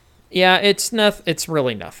 so... Yeah, it's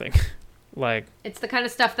really nothing. Like, It's the kind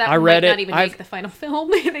of stuff that I might read not it- even I've- make the final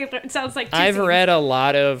film. It sounds like I've read a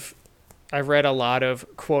lot of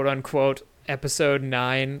quote unquote episode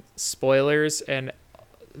 9 spoilers, and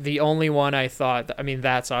the only one I thought, I mean,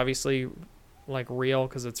 that's obviously like real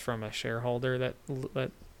because it's from a shareholder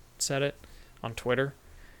that said it on Twitter.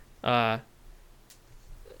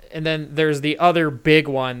 And then there's the other big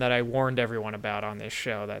one that I warned everyone about on this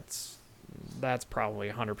show. That's probably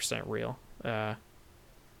 100% real.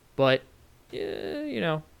 But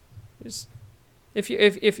just if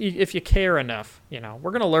you care enough,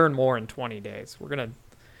 we're gonna learn more in 20 days. We're gonna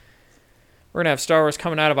have Star Wars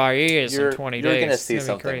coming out of our ears in 20 days. You're gonna see it's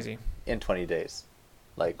gonna be something crazy. in 20 days,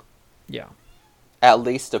 like Yeah. at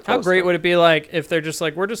least a poster. How great would it be like if they're just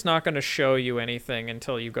like, we're just not going to show you anything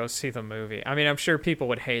until you go see the movie? I mean, I'm sure people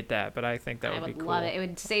would hate that, but I think that I would be would cool. love it. It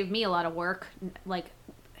would save me a lot of work, like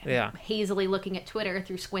Yeah. hazily looking at Twitter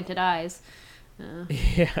through squinted eyes.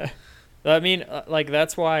 Yeah. I mean, like,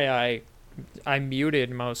 that's why I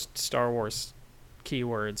muted most Star Wars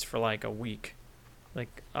keywords for like a week.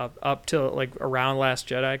 Like up till like around Last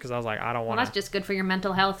Jedi, because I was like, I don't Well, want that's just good for your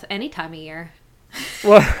mental health any time of year.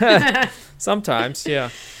 Well, sometimes, yeah.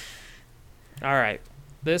 All right.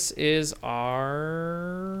 This is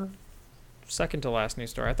our second to last news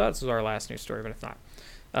story. I thought this was our last news story, but it's not.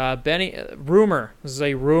 Rumor. This is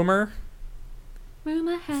a rumor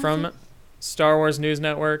Rumor has from it. Star Wars News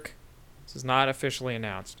Network. This is not officially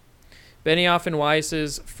announced. Benioff and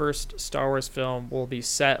Weiss's first Star Wars film will be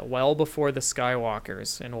set well before the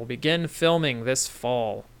Skywalkers and will begin filming this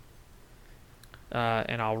fall.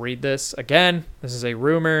 And I'll read this again. This is a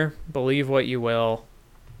rumor. Believe what you will.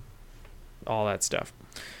 All that stuff.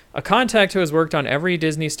 A contact who has worked on every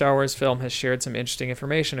Disney Star Wars film has shared some interesting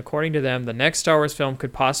information. According to them, the next Star Wars film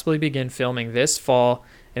could possibly begin filming this fall,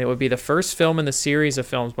 and it would be the first film in the series of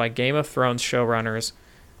films by Game of Thrones showrunners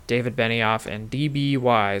David Benioff and D.B.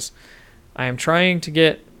 Wise. I am trying to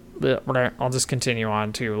get... I'll just continue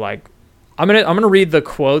on to, like... I'm gonna read the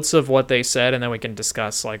quotes of what they said, and then we can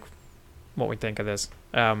discuss, like, what we think of this.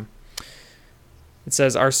 It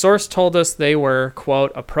says, our source told us they were,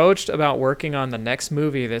 quote, approached about working on the next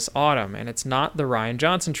movie this autumn, and it's not the Rian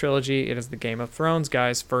Johnson trilogy, it is the Game of Thrones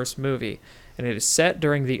guy's first movie, and it is set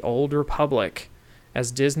during the Old Republic,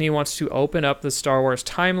 as Disney wants to open up the Star Wars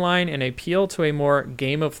timeline and appeal to a more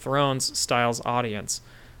Game of Thrones styles audience.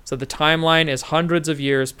 So the timeline is hundreds of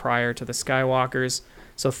years prior to the Skywalkers,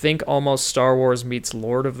 so think almost Star Wars meets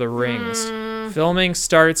Lord of the Rings. Filming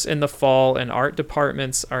starts in the fall, and art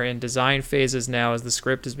departments are in design phases now as the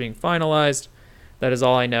script is being finalized. That is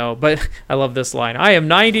all I know. But I love this line. I am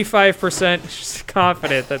 95%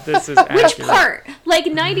 confident that this is accurate. Which part? Like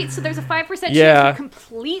 90, so there's a 5% chance Yeah. you're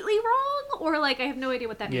completely wrong? Or like, I have no idea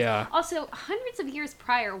what that means. Yeah. Also, hundreds of years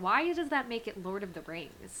prior, why does that make it Lord of the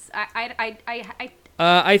Rings? I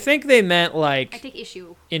I think they meant, like, take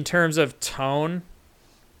issue. in terms of tone.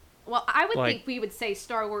 Well, I would Like- think we would say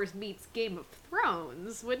Star Wars meets Game of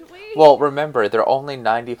Thrones, wouldn't we? Well, remember, they're only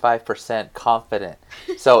 95% confident.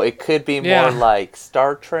 So it could be Yeah. more like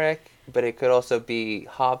Star Trek, but it could also be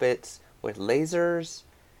hobbits with lasers.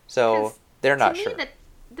 So 'Cause they're not to sure. me,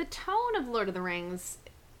 the tone of Lord of the Rings,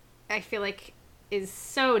 I feel like is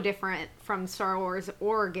so different from Star Wars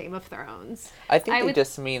or Game of Thrones. I think they would-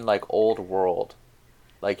 just mean like old world.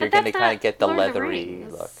 Like you're But going to that's kind of not get the Lord of the leathery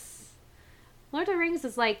Rings. look. Lord of the Rings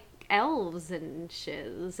is like elves and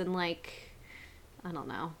shiz and like I don't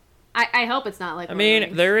know. I hope it's not like I Lord of the mean,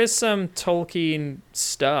 Rings. there is some Tolkien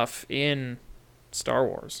stuff in Star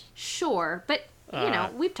Wars. Sure, but you know,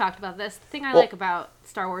 we've talked about this. The thing I Well- like about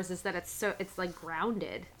Star Wars is that it's like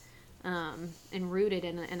grounded, and rooted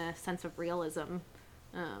in a sense of realism.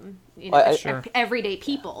 You know, I- it's Sure. everyday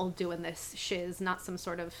people doing this shiz, not some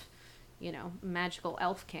sort of, you know, magical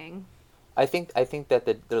elf king. I think that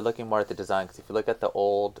they're looking more at the design, because if you look at the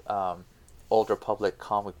old Republic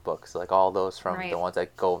comic books, like all those from Right. the ones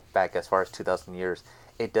that go back as far as 2,000 years,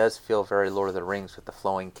 it does feel very Lord of the Rings with the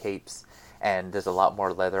flowing capes, and there's a lot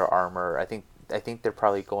more leather armor. I think they're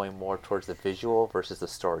probably going more towards the visual versus the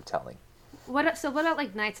storytelling. What about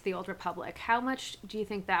like Knights of the Old Republic? How much do you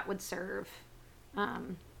think that would serve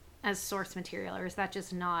as source material, or is that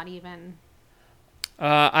just not even?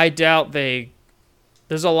 I doubt there's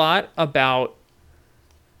a lot about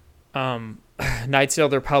Knights of the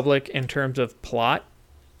Old Republic in terms of plot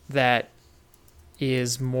that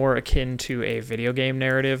is more akin to a video game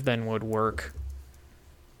narrative than would work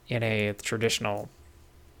in a traditional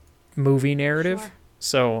movie narrative. Sure.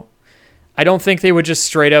 So I don't think they would just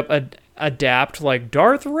straight up adapt like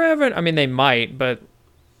Darth Revan. I mean, they might, but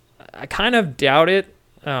I kind of doubt it.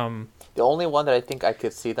 The only one that I think I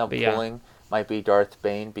could see them But yeah. pulling might be Darth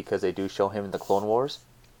Bane, because they do show him in the Clone Wars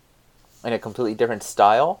in a completely different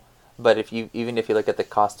style. But even if you look at the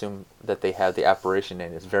costume that they have the apparition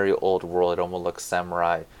in, it's very old world. It almost looks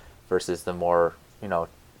samurai versus the more,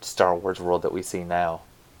 Star Wars world that we see now.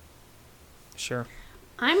 Sure.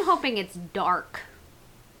 I'm hoping it's dark.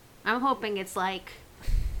 I'm hoping it's like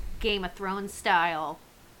Game of Thrones style,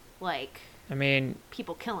 like I mean,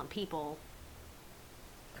 people killing people.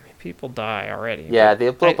 people die already. Yeah, but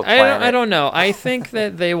they blew up a I don't planet. know. I think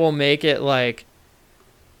that they will make it like,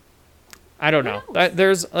 I don't know.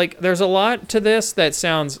 There's a lot to this that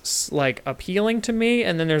sounds like appealing to me,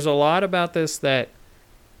 and then there's a lot about this that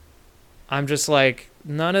I'm just like,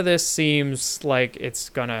 none of this seems like it's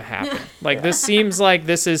gonna happen. Like this seems like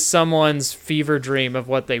this is someone's fever dream of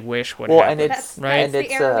what they wish would Well, happen. and it's right? and That's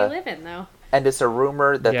it's the era we live in, though. and it's a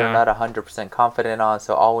rumor that Yeah. they're not 100% confident on.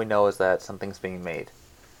 So all we know is that something's being made.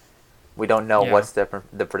 We don't know Yeah. what's the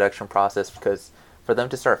production process, because for them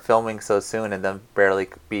to start filming so soon and then barely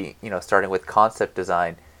be starting with concept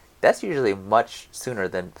design, that's usually much sooner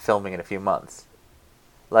than filming in a few months.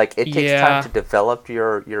 Like it takes Yeah. time to develop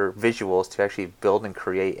your visuals to actually build and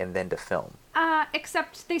create, and then to film.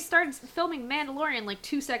 Except they started filming Mandalorian like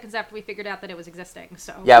 2 seconds after we figured out that it was existing.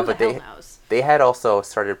 So Yeah, who but the hell knows? they had also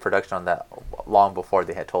started production on that long before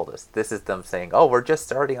they had told us. This is them saying, "Oh, we're just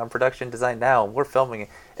starting on production design now, and we're filming it."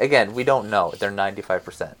 Again, we don't know. They're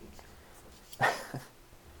 95%.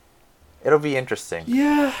 It'll be interesting.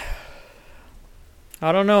 Yeah.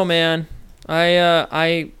 I don't know, man.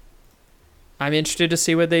 I'm interested to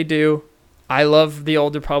see what they do. I love the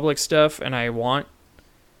Old Republic stuff, and I want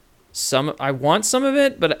some of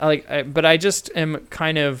it, but I just am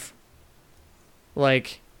kind of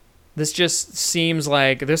like, this just seems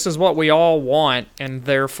like this is what we all want, and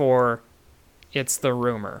therefore it's the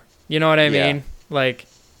rumor. You know what I Yeah. mean? Like,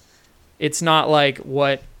 it's not like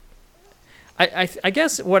what I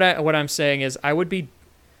guess what I'm saying is I would be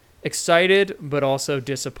excited but also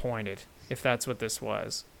disappointed if that's what this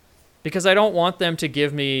was, because I don't want them to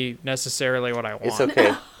give me necessarily what I want. It's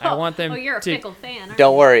okay. I want them Oh, you're a to fickle fan. Aren't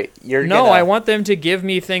Don't you? worry. I want them to give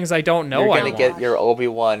me things I don't know You're I gonna want. get your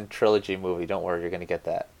Obi-Wan trilogy movie. Don't worry, you're gonna get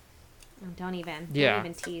that. Oh, don't even Yeah.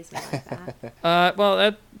 tease me like that.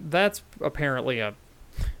 Well, that's apparently a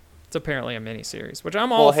miniseries, which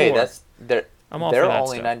I'm all Well, for. hey, they're I'm all for they're that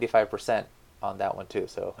only stuff. 95% on that one too.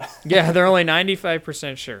 So Yeah, they're only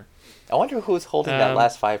 95% sure. I wonder who's holding that Um,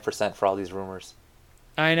 last 5% for all these rumors.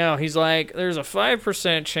 I know. He's like, there's a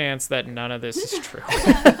 5% chance that none of this is true.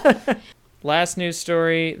 Last news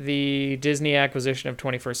story, the Disney acquisition of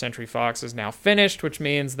 21st Century Fox is now finished, which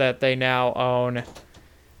means that they now own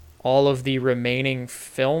all of the remaining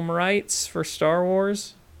film rights for Star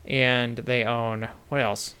Wars, and they own, what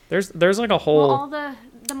else? There's like a whole Well, all the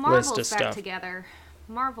Marvel's of back stuff. together.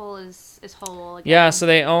 Marvel is whole again. Yeah, so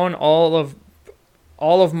they own all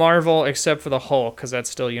of Marvel except for the Hulk, because that's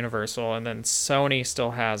still Universal, and then Sony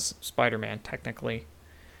still has Spider-Man technically.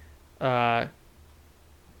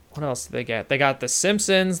 What else did they get? They got The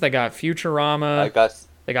Simpsons. They got Futurama. I got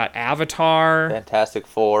They got Avatar. Fantastic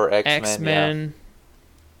Four, X-Men. X-Men.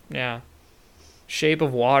 Yeah. Shape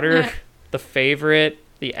of Water. The Favorite.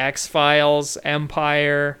 The X-Files.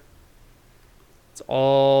 Empire. It's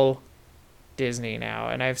all Disney now.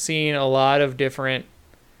 And I've seen a lot of different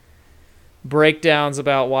breakdowns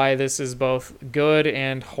about why this is both good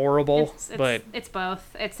and horrible. It's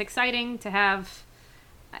both. It's exciting to have,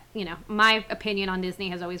 my opinion on Disney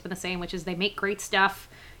has always been the same, which is they make great stuff.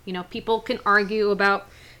 People can argue about,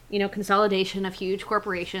 consolidation of huge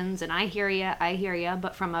corporations, and I hear you.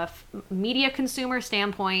 But from a media consumer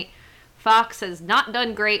standpoint, Fox has not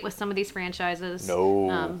done great with some of these franchises.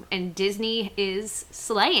 No. And Disney is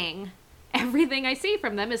slaying. Everything I see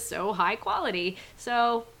from them is so high quality.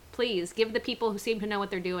 So please give the people who seem to know what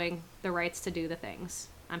they're doing the rights to do the things.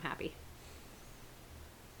 I'm happy.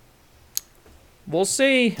 We'll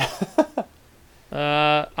see.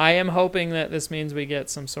 I am hoping that this means we get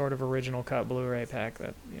some sort of original cut Blu-ray pack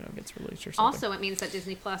that gets released or something. Also, it means that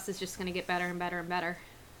Disney Plus is just going to get better and better and better.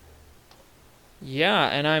 Yeah,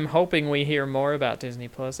 and I'm hoping we hear more about Disney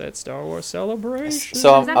Plus at Star Wars Celebration.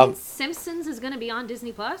 So Does that mean Simpsons is going to be on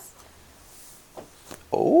Disney Plus?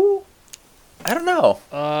 Oh, I don't know.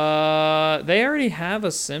 They already have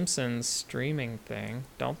a Simpsons streaming thing,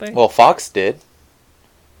 don't they? Well, Fox did.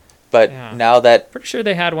 But Yeah. now that... Pretty sure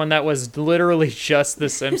they had one that was literally just The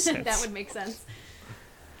Simpsons. That would make sense.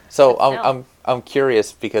 So But I'm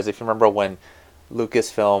curious, because if you remember when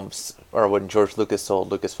Lucasfilms, or when George Lucas sold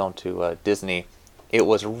Lucasfilm to Disney, it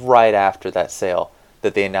was right after that sale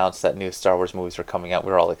that they announced that new Star Wars movies were coming out.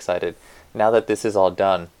 We were all excited. Now that this is all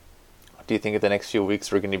done, do you think in the next few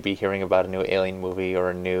weeks we're going to be hearing about a new Alien movie or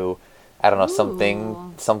a new, I don't know,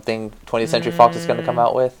 Ooh. something 20th Century Fox is going to come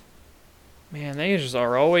out with? Man, they just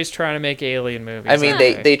are always trying to make Alien movies. I mean,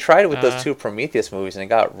 aren't they tried it with those two Prometheus movies and it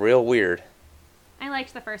got real weird. I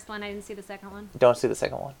liked the first one. I didn't see the second one. Don't see the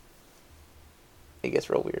second one. It gets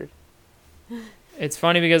real weird. It's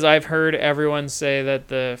funny because I've heard everyone say that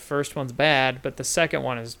the first one's bad, but the second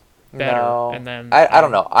one is better. No, And then I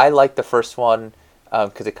don't know. I like the first one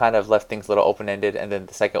because it kind of left things a little open-ended, and then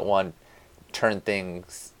the second one turned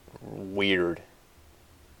things weird.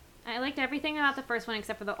 I liked everything about the first one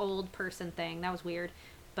except for the old person thing. That was weird.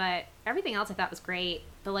 But everything else I thought was great.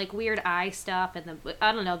 The weird eye stuff and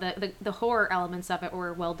the horror elements of it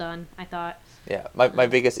were well done, I thought. Yeah, my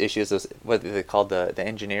biggest issue is what they called the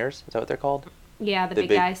engineers. Is that what they're called? Yeah, the big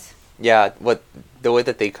guys. Yeah, the way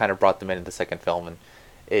that they kind of brought them into the second film, and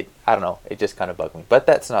I don't know, it just kind of bugged me. But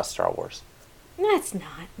that's not Star Wars. No, it's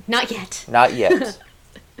not. Not yet. Not yet.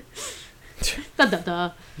 Da, da,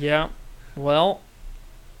 da. Yeah. Well,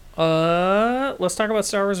 let's talk about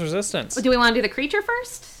Star Wars Resistance. Do we want to do the creature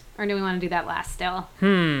first? Or do we want to do that last still?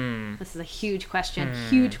 This is a huge question.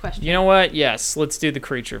 Huge question. You know what? Yes, let's do the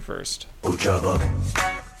creature first. Uchaba.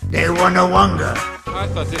 They wanna wonder. I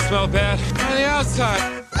thought they smelled bad on the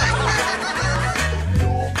outside.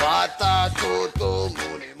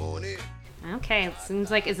 Okay, it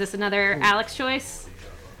seems like, is this another Alex choice?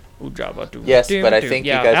 Yes, but I think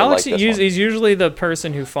you guys will Alex like this one. is usually the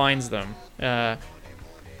person who finds them.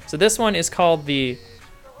 So this one is called the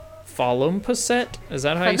Falumpusset. Is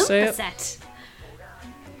that how you say it? Falumpusset.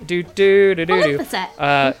 Do do do do do.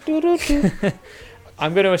 Falumpusset.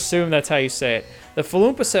 I'm going to assume that's how you say it. The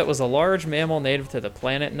Falumpusset was a large mammal native to the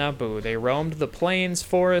planet Naboo. They roamed the plains,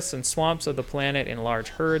 forests, and swamps of the planet in large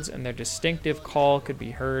herds, and their distinctive call could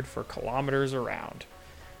be heard for kilometers around.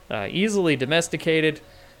 Easily domesticated,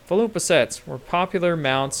 Falumpusets were popular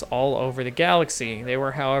mounts all over the galaxy. They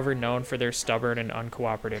were, however, known for their stubborn and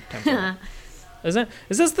uncooperative temperament. Is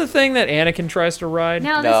this the thing that Anakin tries to ride?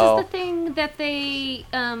 No, No. this is the thing that they,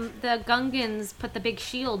 the Gungans put the big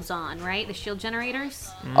shields on, right? The shield generators.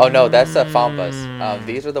 Oh no, that's the Fambas.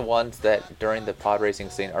 These are the ones that during the pod racing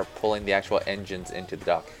scene are pulling the actual engines into the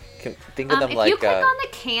dock. Think of them If like you click on the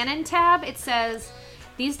cannon tab, it says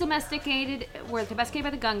these were domesticated by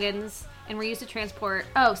the Gungans and were used to transport,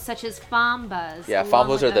 such as Fambas. yeah, along Fambas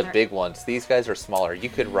with are the other- big ones. These guys are smaller. You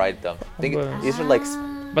could ride them. Fambas. These are like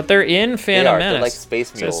But they're in they Phantom are. Menace. They're like space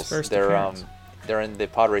Says mules. first They're appearance. they're in the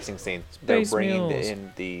pod racing scene. They're Space bringing mules.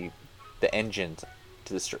 in the engines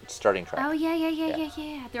to the starting track. Oh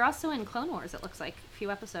yeah. They're also in Clone Wars. It looks like a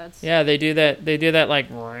few episodes. Yeah, they do that. They do that like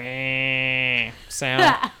sound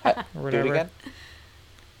or Do it whatever. again.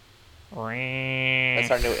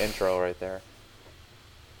 That's our new intro right there.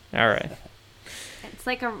 All right. It's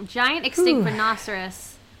like a giant extinct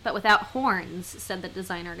rhinoceros, but without horns, said the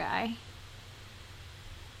designer guy.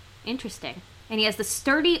 Interesting. And he has the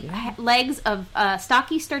sturdy legs of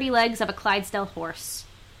stocky, sturdy legs of a Clydesdale horse.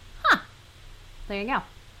 Huh. There you go.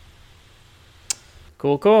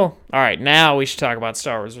 Cool. All right, now we should talk about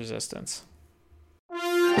Star Wars Resistance.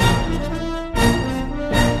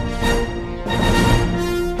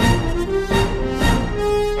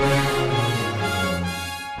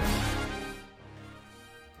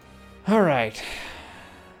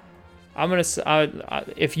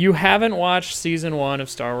 if you haven't watched season 1 of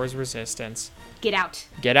Star Wars Resistance, Get out.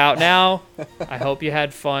 get out now. I hope you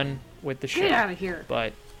had fun with the show. Get out of here.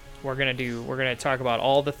 But we're gonna talk about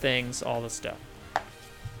all the things, all the stuff.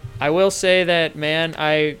 I will say that, man,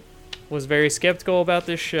 I was very skeptical about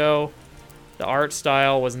this show. The art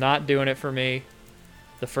style was not doing it for me.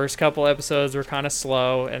 The first couple episodes were kind of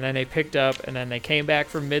slow, and then they picked up, and then they came back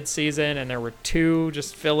for mid-season, and there were 2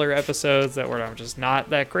 just filler episodes that I'm just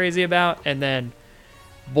not that crazy about. And then,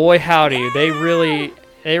 boy howdy, they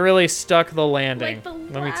really stuck the landing. Like the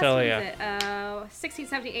let me last, tell what you. is it? 16,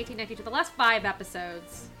 17, 18, 19, to the last 5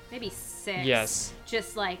 episodes, maybe 6. Yes.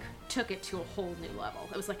 Just like took it to a whole new level.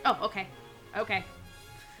 It was like, oh, okay.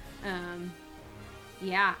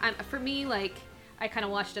 Yeah. For me, like, I kind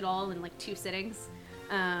of watched it all in like 2 sittings.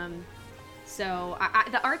 So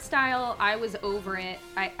the art style, I was over it.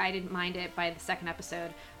 I didn't mind it by the second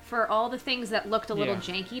episode. For all the things that looked a little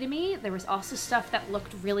janky to me, there was also stuff that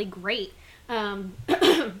looked really great.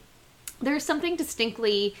 There's something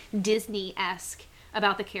distinctly Disney-esque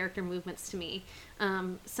about the character movements to me.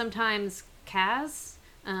 Sometimes Kaz,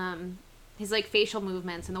 his like facial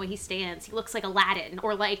movements and the way he stands, he looks like Aladdin,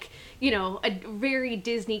 or like, you know, a very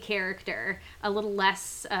Disney character, a little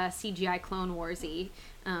less CGI Clone Wars-y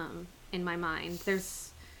in my mind.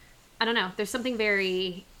 I don't know, there's something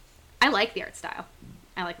very, I like the art style.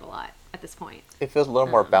 I like it a lot at this point. It feels a little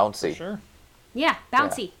more bouncy. For sure. Yeah,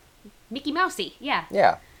 bouncy. Mickey Mousey, yeah.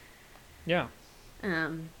 Yeah. Yeah.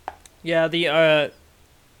 Um, Yeah,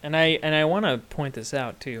 and I want to point this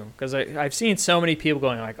out too, because I've seen so many people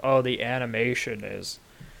going like, "Oh, the animation is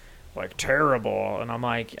like terrible," and I'm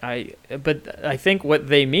like, but I think what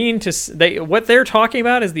they mean what they're talking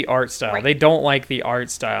about is the art style. Right. They don't like the art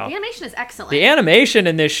style. the animation is excellent. The animation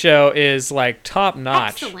in this show is like top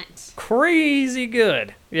notch, Excellent. crazy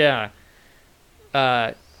good. Yeah.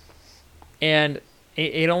 And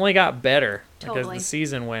it only got better because Totally. the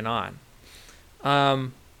season went on.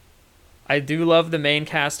 I do love the main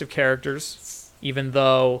cast of characters, even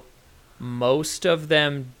though most of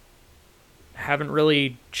them haven't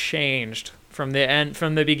really changed from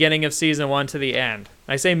the beginning of season 1 to the end.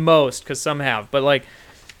 I say most because some have, but like,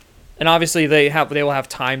 and obviously they will have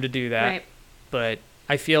time to do that. Right. But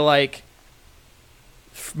I feel like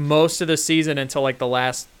most of the season until like the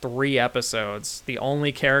last 3 episodes, the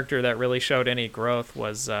only character that really showed any growth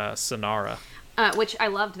was Sonara. Which I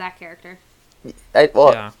loved that character.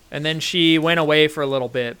 Yeah, and then she went away for a little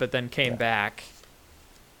bit, but then came back.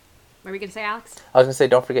 What were we going to say, Alex? I was going to say,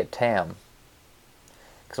 don't forget Tam.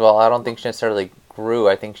 Because, well, I don't think she necessarily grew.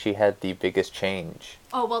 I think she had the biggest change.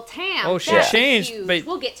 Oh, well, Tam. Oh, she that's changed, huge. but-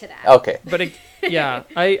 We'll get to that. Okay. But yeah,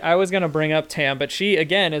 I was going to bring up Tam, but she,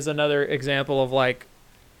 again, is another example of like,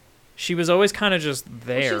 she was always kind of just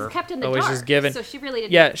there. Well, she was kept in the always dark, just given. so she really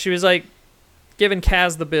didn't... Yeah, she was like giving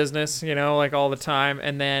Kaz the business, you know, like all the time,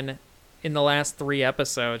 and then in the last 3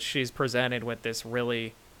 episodes, she's presented with this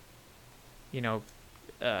really, you know,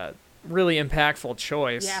 really impactful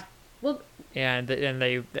choice. Yeah. Well, I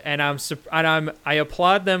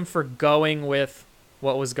applaud them for going with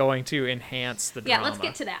what was going to enhance the drama. yeah, let's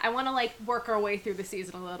get to that. I want to, like, work our way through the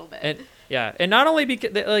season a little bit. And not only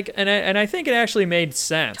because, like, and I think it actually made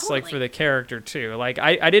sense, like, Totally. for the character, too. Like,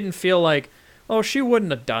 I didn't feel like, oh, she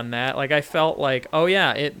wouldn't have done that. Like, I felt like, oh,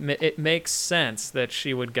 yeah, it makes sense that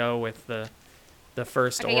she would go with the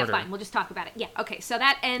First Okay, Order. yeah, fine. We'll just talk about it. Yeah, okay. So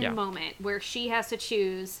that end Yeah. moment where she has to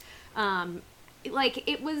choose, like,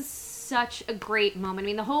 it was such a great moment. I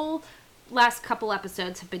mean, the whole last couple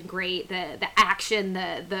episodes have been great. The action,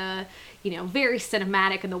 the you know, very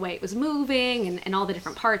cinematic in the way it was moving and all the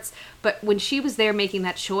different parts. But when she was there making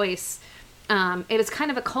that choice, it was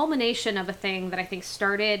kind of a culmination of a thing that I think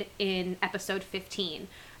started in episode 15.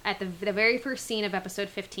 At the very first scene of episode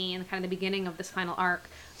 15, kind of the beginning of this final arc,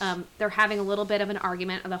 they're having a little bit of an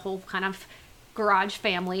argument of the whole kind of garage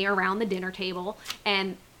family around the dinner table,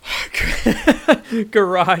 and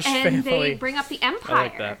Garage and family. they bring up the Empire, I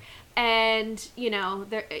like that. and you know,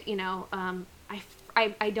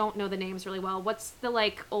 I don't know the names really well. What's the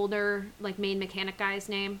like older like main mechanic guy's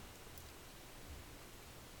name?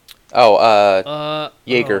 Oh,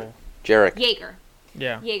 Jaeger. Oh, Jarek. Jaeger.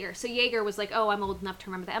 yeah. Jaeger. So Jaeger was like, "Oh, I'm old enough to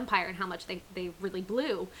remember the Empire and how much they really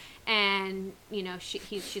blew." And you know,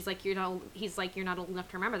 she's like, He's like, "You're not old enough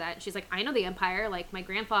to remember that." And she's like, "I know the Empire. Like my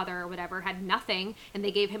grandfather or whatever had nothing, and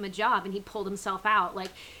they gave him a job, and he pulled himself out."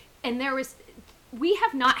 Like, and we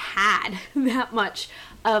have not had that much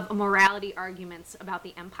of morality arguments about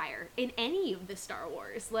the Empire in any of the Star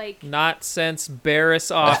Wars. Like, Not since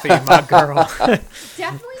Barriss Offee, my girl.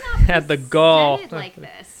 definitely not Had the gall. presented like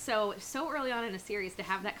this. so early on in a series to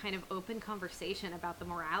have that kind of open conversation about the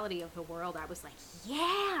morality of the world, I was like,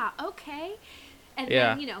 yeah, okay. And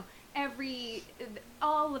Yeah. then,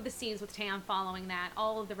 all of the scenes with Tam following that,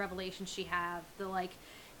 all of the revelations she have, the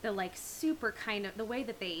super kind of, the way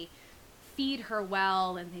that they feed her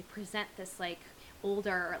well and they present this like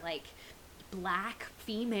older, like black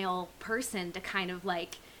female person to kind of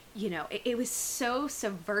like, it was so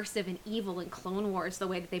subversive and evil in Clone Wars, the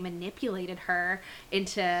way that they manipulated her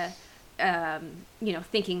into,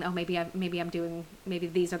 thinking, oh, maybe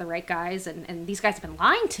these are the right guys, and these guys have been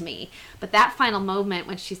lying to me. But that final moment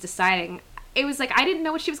when she's deciding, it was like, I didn't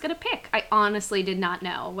know what she was going to pick. I honestly did not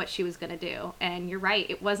know what she was going to do. And you're right,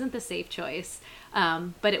 it wasn't the safe choice,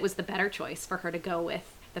 but it was the better choice for her to go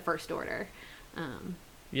with the First Order.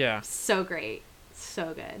 Yeah. So great.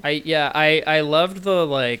 So good. I loved the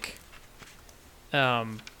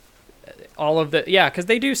all of the because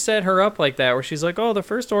they do set her up like that where she's like, oh, the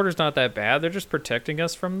First Order's not that bad, they're just protecting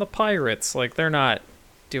us from the pirates, like they're not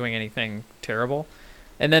doing anything terrible.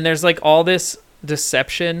 And then there's like all this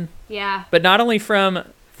deception, but not only from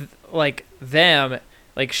them,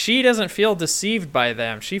 like she doesn't feel deceived by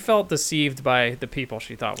them, she felt deceived by the people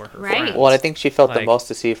she thought were her friends. Well, I think she felt the most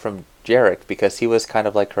deceived from Jarek, because he was kind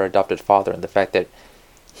of like her adopted father, and the fact that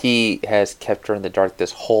he has kept her in the dark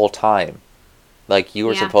this whole time. Like, you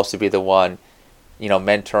were supposed to be the one,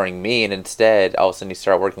 mentoring me, and instead, all of a sudden you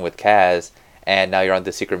start working with Kaz, and now you're on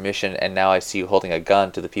the secret mission, and now I see you holding a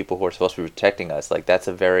gun to the people who are supposed to be protecting us. Like, that's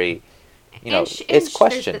a very, it's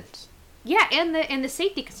questions. And the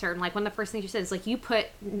safety concern, like when the first thing she says, like, you put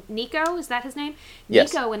Nico, is that his name?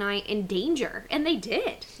 Yes. Nico and I in danger, and they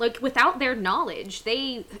did. Like, without their knowledge,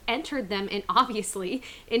 they entered them obviously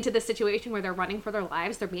into the situation where they're running for their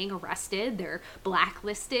lives, they're being arrested, they're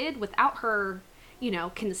blacklisted without her,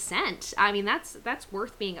 consent. I mean, that's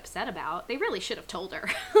worth being upset about. They really should have told her.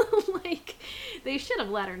 Like, they should have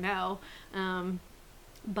let her know. I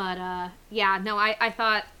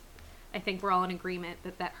think we're all in agreement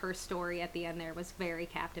that her story at the end there was very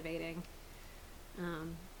captivating.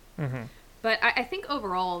 But I think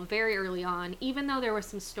overall, very early on, even though there were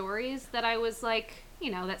some stories that I was like,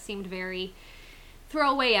 that seemed very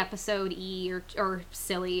throwaway episode-y or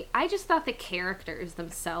silly, I just thought the characters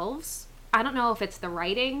themselves, I don't know if it's the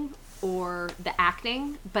writing or the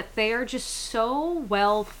acting, but they are just so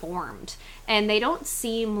well formed, and they don't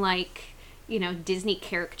seem like, Disney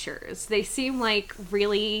caricatures. They seem like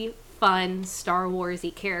really fun Star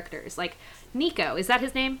Wars-y characters. Like Nico, is that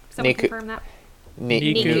his name? Someone confirm that?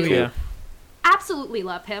 Niku, yeah. Absolutely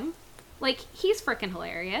love him. Like, he's freaking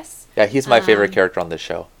hilarious. Yeah, he's my favorite character on this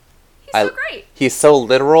show. He's so great. He's so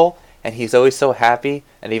literal, and he's always so happy,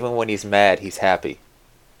 and even when he's mad, he's happy.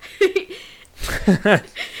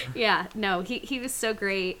 Yeah, no, he was so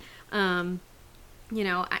great. And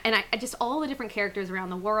I just, all the different characters around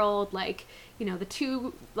the world, like, the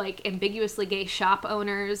two, like, ambiguously gay shop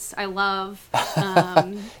owners, I love.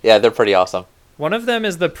 Yeah, they're pretty awesome. One of them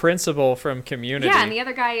is the principal from Community. Yeah, and the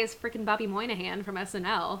other guy is freaking Bobby Moynihan from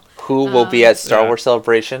SNL. Who will be at Star Wars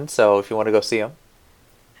Celebration, so if you want to go see him,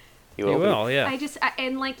 he will, yeah.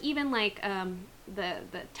 The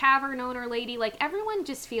tavern owner lady, like, everyone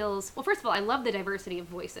just feels, well, first of all, I love the diversity of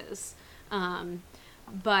voices,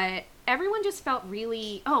 but everyone just felt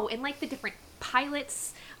really, and like the different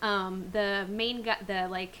pilots, the main guy, the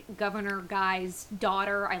like governor guy's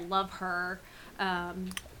daughter, I love her.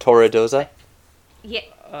 Tora Doza?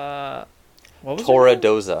 Yeah. What was Tora her name?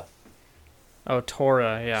 Doza. Oh,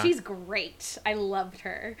 Tora, yeah. She's great. I loved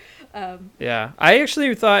her. Yeah, I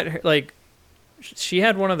actually thought, like, she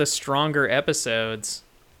had one of the stronger episodes.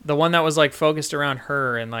 The one that was, like, focused around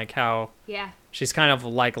her and, like, how she's kind of,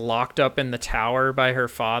 like, locked up in the tower by her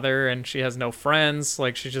father and she has no friends.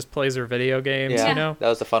 Like, she just plays her video games, Yeah, you know? that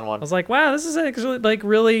was a fun one. I was like, wow, this is actually, like,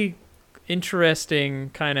 really interesting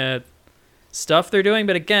kind of stuff they're doing.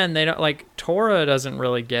 But again, they don't, like, Tora doesn't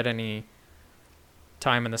really get any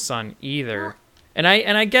time in the sun either. And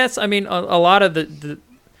I guess, I mean, a lot of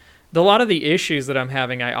a lot of the issues that I'm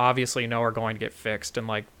having, I obviously know are going to get fixed in,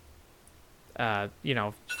 like,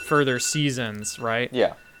 further seasons, right?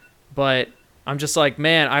 Yeah. But I'm just like,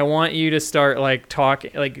 man, I want you to start, like,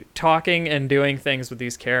 talking and doing things with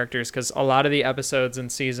these characters, because a lot of the episodes in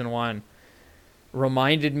season 1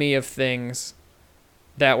 reminded me of things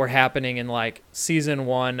that were happening in, like, season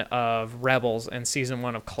 1 of Rebels and season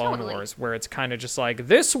 1 of Clone Wars, where it's kind of just like,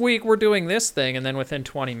 this week we're doing this thing, and then within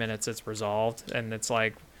 20 minutes it's resolved, and it's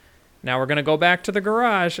like, now we're gonna go back to the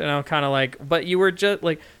garage. And I'm kind of like, but you were just,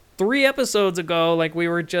 like, 3 episodes ago, like, we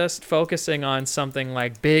were just focusing on something,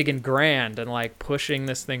 like, big and grand and, like, pushing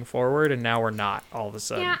this thing forward, and now we're not all of a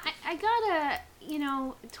sudden. Yeah, I gotta,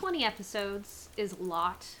 20 episodes is a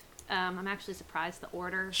lot. I'm actually surprised the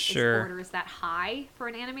order is that high for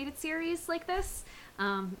an animated series like this.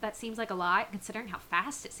 That seems like a lot, considering how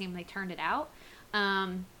fast it seemed they turned it out.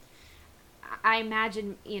 I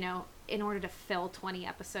imagine, in order to fill 20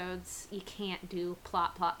 episodes, you can't do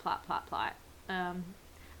plot.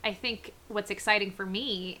 I think what's exciting for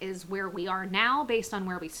me is where we are now based on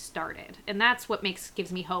where we started. And that's what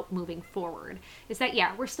gives me hope moving forward. Is that,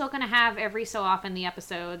 we're still going to have every so often the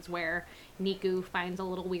episodes where Niku finds a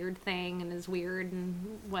little weird thing and is weird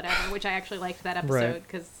and whatever, which I actually liked that episode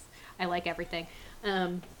because I like everything.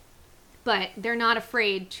 But they're not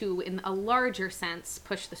afraid to, in a larger sense,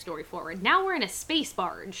 push the story forward. Now we're in a space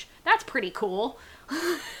barge. That's pretty cool.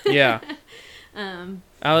 Yeah.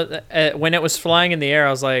 When it was flying in the air,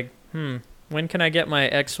 I was like, when can I get my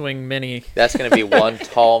X-Wing mini? That's going to be one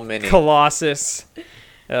tall mini. Colossus.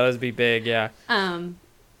 That would be big, yeah. And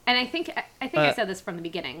I think I said this from the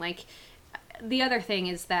beginning. Like, the other thing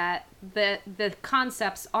is that the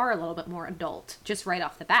concepts are a little bit more adult, just right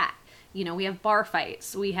off the bat. We have bar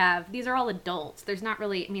fights. These are all adults. There's not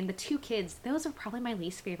really, the two kids, those are probably my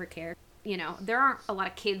least favorite characters. There aren't a lot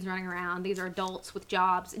of kids running around. These are adults with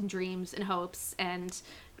jobs and dreams and hopes. And,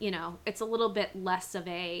 it's a little bit less of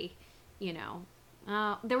a,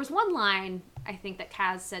 there was one line, I think, that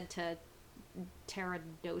Kaz said to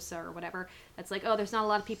Terradosa or whatever. That's like, oh, there's not a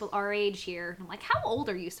lot of people our age here. And I'm like, how old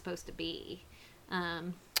are you supposed to be?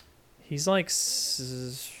 He's like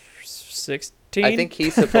 16. I think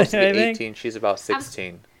he's supposed to be 18. She's about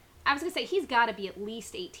 16. I was going to say, he's got to be at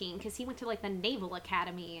least 18, because he went to, the Naval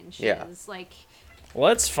Academy and shit. Yeah.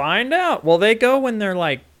 Let's find out. Well, they go when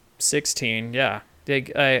they're, 16, yeah.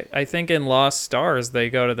 I think in Lost Stars, they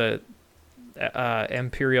go to the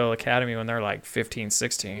Imperial Academy when they're, 15,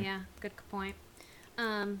 16. Yeah, good point.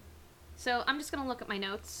 So I'm just going to look at my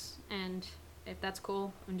notes, and if that's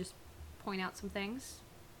cool, and just point out some things.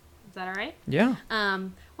 Is that all right? Yeah.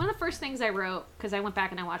 One of the first things I wrote, because I went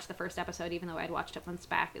back and I watched the first episode, even though I'd watched it once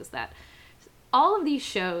back, is that all of these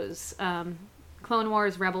shows, Clone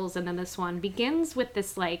Wars, Rebels, and then this one, begins with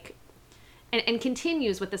this, and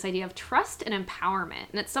continues with this idea of trust and empowerment.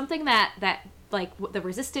 And it's something that the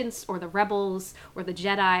Resistance or the Rebels or the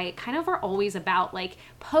Jedi kind of are always about.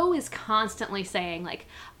 Poe is constantly saying,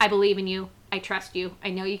 I believe in you. I trust you. I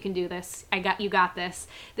know you can do this. You got this.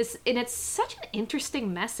 And it's such an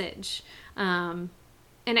interesting message. And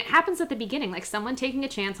it happens at the beginning, someone taking a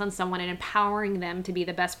chance on someone and empowering them to be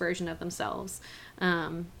the best version of themselves.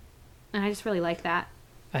 And I just really like that.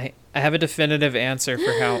 I have a definitive answer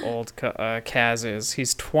for how old Kaz is.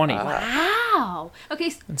 He's 20. Wow.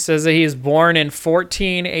 Okay. It says that he was born in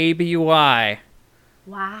 14 ABY. Wow.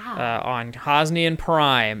 On Hosnian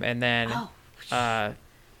Prime, and then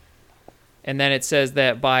it says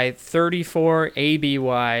that by 34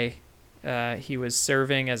 ABY, he was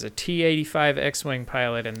serving as a T-85 X-Wing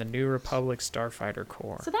pilot in the New Republic Starfighter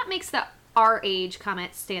Corps. So that makes the our age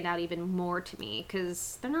comment stand out even more to me,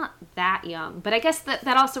 because they're not that young. But I guess that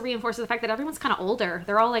also reinforces the fact that everyone's kind of older.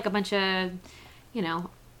 They're all a bunch of,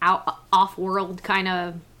 off-world kind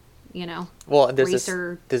of, Well, and there's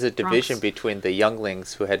a division between the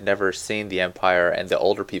younglings who had never seen the Empire and the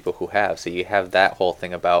older people who have. So you have that whole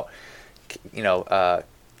thing about,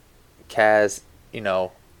 Kaz,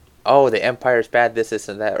 oh, the Empire's bad, this,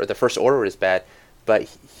 and that, or the First Order is bad, but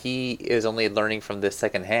he is only learning from this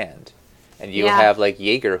secondhand. And you have,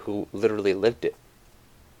 Yeager, who literally lived it.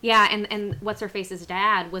 Yeah, and What's-Her-Face's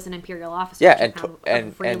dad was an Imperial officer. Yeah,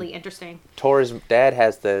 and really interesting. Tor's dad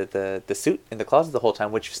has the suit in the closet the whole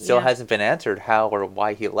time, which still hasn't been answered how or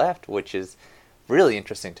why he left, which is really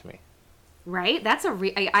interesting to me. Right? That's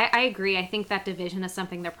I agree. I think that division is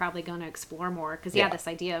something they're probably going to explore more, because, this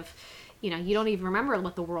idea of, you don't even remember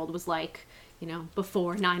what the world was like,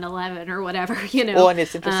 before 9/11 or whatever, Well, and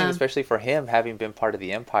it's interesting, especially for him, having been part of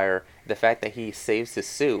the Empire, the fact that he saves his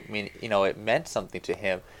suit, it meant something to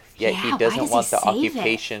him, yet he doesn't want the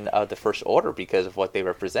occupation of the First Order because of what they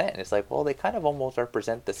represent. And it's well, they kind of almost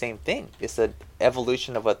represent the same thing. It's an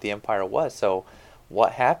evolution of what the Empire was. So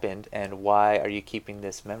what happened, and why are you keeping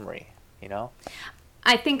this memory,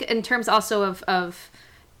 I think in terms also of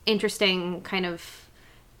interesting kind of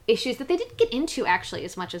issues that they didn't get into actually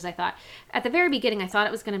as much as I thought. At the very beginning, I thought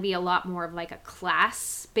it was going to be a lot more of a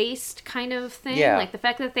class-based kind of thing. Yeah. The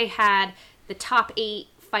fact that they had the top 8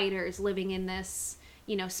 fighters living in this,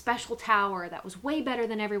 special tower that was way better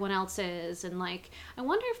than everyone else's. And I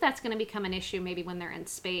wonder if that's going to become an issue maybe when they're in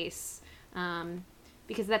space.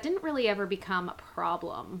 Because that didn't really ever become a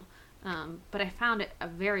problem. But I found it a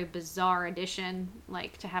very bizarre addition,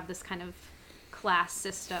 to have this kind of class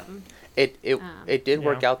system. It did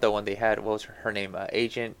work Yeah. out though when they had, what was her name,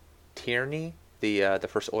 Agent Tierney, the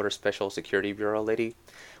First Order Special Security Bureau lady,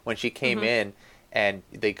 when she came in and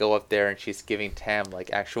they go up there and she's giving Tam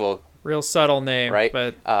like actual Real subtle name, right,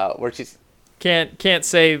 but where she's can't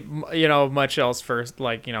say much else for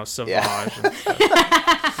like Sauvage. Yeah. And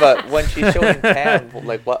stuff. but when she's showing Tam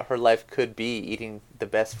like what her life could be, eating the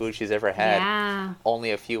best food she's ever had, Yeah.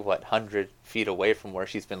 only a few 100 feet away from where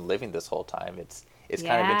she's been living this whole time. It's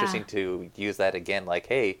kind of Yeah. interesting to use that again, like,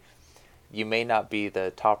 hey, you may not be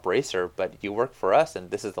the top racer, but you work for us, and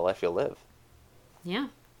this is the life you'll live. Yeah.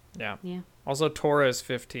 Yeah. Yeah. Also, Tora is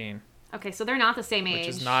 15, Okay, so they're not the same age.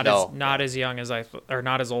 which is not No. as young as or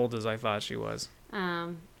not as old as I thought she was.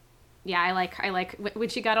 Yeah, I like when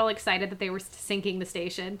she got all excited that they were sinking the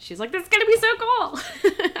station. She's like, "This is gonna be so cool."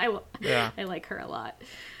 Yeah. I like her a lot.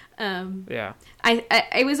 Yeah.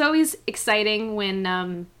 It was always exciting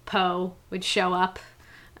when Poe would show up.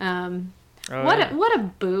 Oh, What yeah. what a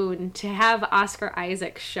boon to have Oscar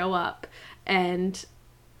Isaac show up and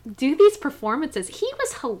do these performances. He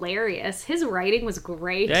was hilarious. His writing was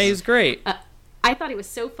great. Yeah, he's great. I thought he was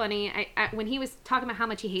so funny. I when he was talking about how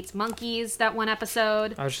much he hates monkeys that one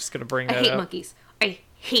episode. I was just gonna bring I that hate up. monkeys. I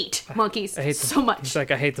hate monkeys I hate them so much. He's like,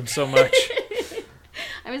 I hate them so much.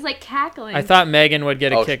 I was like cackling. I thought Megan would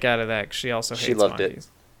get a Oh, kick out of that because she also hates she loved it. monkeys.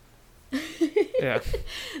 Yeah.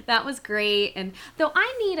 That was great. And though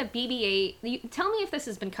I need a BB-8, tell me if this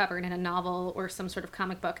has been covered in a novel or some sort of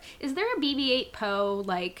comic book. Is there a BB-8 Poe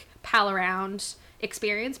like pal around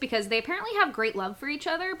experience? Because they apparently have great love for each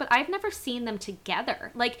other, but I've never seen them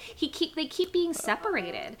together. Like they keep being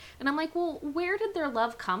separated, and I'm like, well, where did their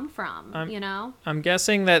love come from? I'm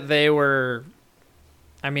guessing that they were.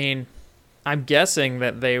 I'm guessing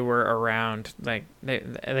that they were around, like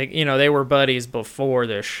they were buddies before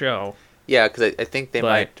this show. Yeah, because I think they But-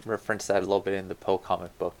 might reference that a little bit in the Poe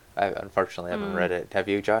comic book. I unfortunately haven't read it. Have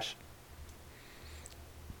you, Josh?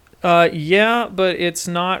 Yeah, but it's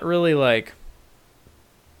not really like.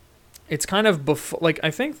 It's kind of before, like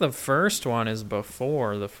I think the first one is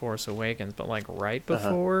before The Force Awakens, but like right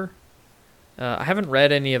before. I haven't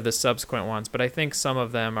read any of the subsequent ones, but I think some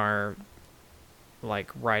of them are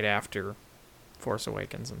like right after Force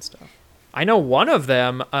Awakens and stuff. I know one of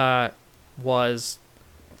them was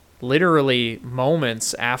literally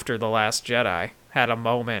moments after The Last Jedi. Had a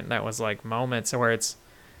moment that was like moments where it's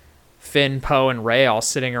Finn, Poe, and Rey all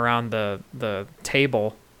sitting around the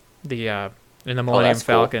table, in the Millennium that's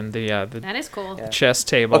cool. Falcon, the That is cool. Yeah. chess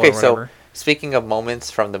table Okay, or whatever. so speaking of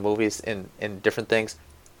moments from the movies in different things,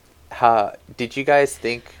 did you guys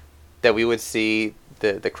think that we would see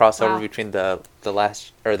the crossover Wow. between the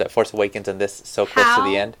last or the Force Awakens and this so close to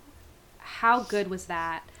the end? How good was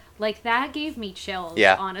that? Like that gave me chills.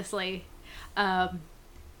 Yeah. Honestly.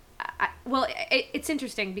 It's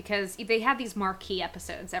interesting because they have these marquee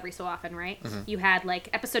episodes every so often, right? You had like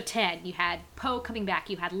episode 10, you had Poe coming back,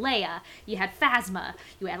 you had Leia, you had Phasma,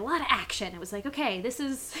 you had a lot of action. It was like, okay, this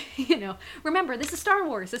is, remember, this is Star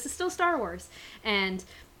Wars. This is still Star Wars. And,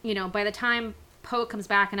 by the time Poe comes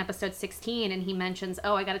back in episode 16 and he mentions,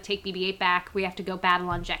 oh, I got to take BB-8 back. We have to go battle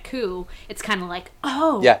on Jakku. It's kind of like,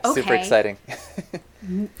 oh, Yeah, okay. super exciting.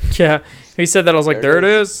 Yeah, he said that. I was like, There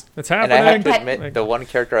there it it is. It's And happening. I have to But- admit, Like- the one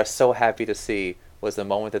character I was so happy to see was the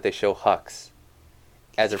moment that they show Hux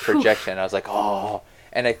as a projection. I was like, oh.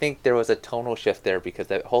 And I think there was a tonal shift there because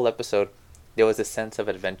that whole episode, there was a sense of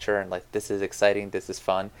adventure and like, this is exciting, this is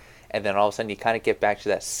fun. And then all of a sudden you kind of get back to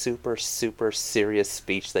that super, super serious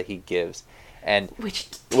speech that he gives. And Which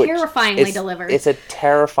which terrifyingly it's- delivered. It's a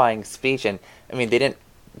terrifying speech. And I mean, they didn't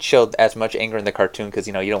show as much anger in the cartoon because,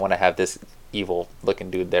 you don't want to have this evil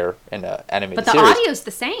looking dude there in an animated but the series. audio's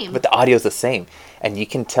the same. But the audio's the same, and you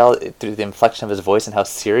can tell through the inflection of his voice and how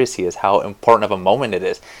serious he is, how important of a moment it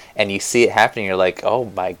is. And you see it happening, you're like, "Oh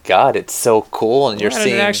my god, it's so cool!" And you're Yeah,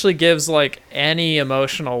 seeing it actually gives like any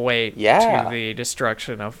emotional weight Yeah. to the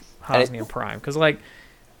destruction of And Hosnian Prime. Because like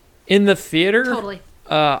in the theater, Totally.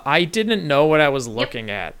 I didn't know what I was looking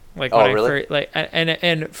at. Like, Oh, when really?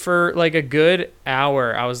 and for like a good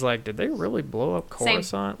hour, I was like, did they really blow up Same.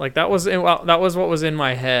 Coruscant? Like that was what was in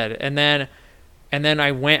my head. And then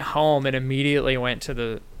I went home and immediately went to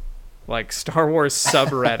the like Star Wars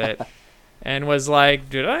subreddit and was like,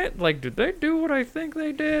 did they do what I think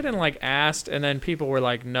they did? And like asked, and then people were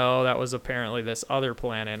like, no, that was apparently this other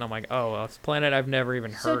planet. And I'm like, oh, well, it's a planet I've never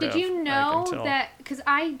even heard So of. did you like, know until- that? Because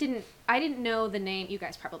I didn't know the name. You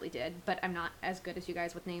guys probably did, but I'm not as good as you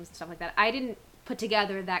guys with names and stuff like that. I didn't put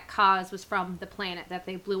together that Kaz was from the planet that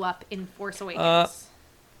they blew up in Force Awakens.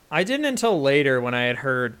 I didn't until later when I had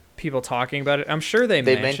heard people talking about it. I'm sure they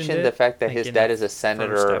mentioned it, the fact that like, his in dad the is a first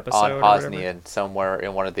senator episode on or whatever. Hosnian somewhere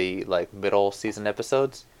in one of the like middle season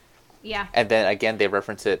episodes. Yeah. And then again, they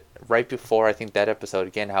reference it right before, I think, that episode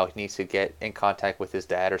again, how he needs to get in contact with his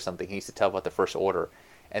dad or something. He needs to tell about the First Order.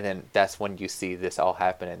 And then that's when you see this all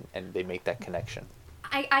happen, and they make that connection.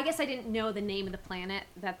 I guess I didn't know the name of the planet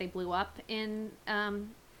that they blew up in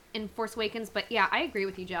Force Awakens, but yeah, I agree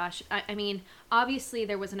with you, Josh. I mean, obviously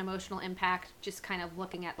there was an emotional impact just kind of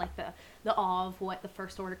looking at like the awe of what the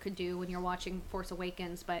First Order could do when you're watching Force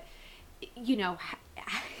Awakens, but you know,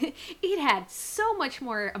 it had so much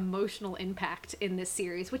more emotional impact in this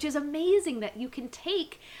series, which is amazing that you can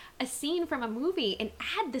take a scene from a movie and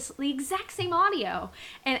add the exact same audio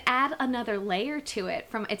and add another layer to it.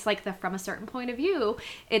 It's like from a certain point of view,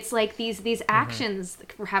 it's like these actions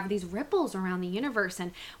have these ripples around the universe,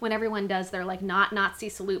 and when everyone does their like not Nazi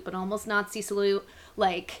salute but almost Nazi salute,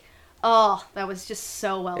 like, oh, that was just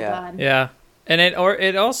so well done. Yeah, and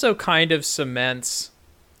it also kind of cements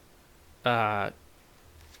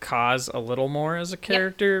Kaz a little more as a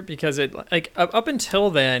character, because it like up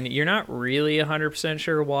until then you're not really 100%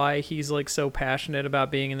 sure why he's like so passionate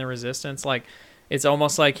about being in the Resistance. Like, it's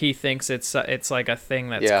almost like he thinks it's like a thing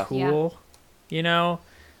that's cool, you know,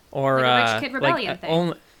 or like a Rich Kid Rebellion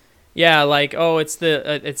thing. Like, oh, it's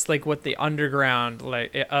like what the underground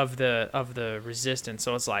like of the Resistance,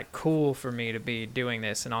 so it's like cool for me to be doing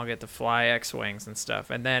this, and I'll get to fly X-wings and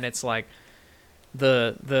stuff. And then it's like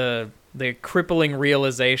the crippling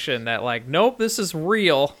realization that like, nope, this is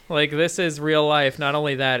real. Like, this is real life. Not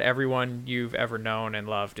only that, everyone you've ever known and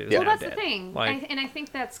loved is well, now that's dead. the thing. Like, I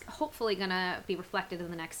think that's hopefully gonna be reflected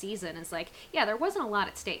in the next season. Is like, yeah, there wasn't a lot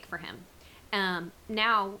at stake for him.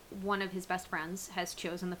 Now one of his best friends has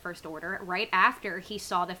chosen the First Order right after he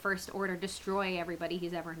saw the First Order destroy everybody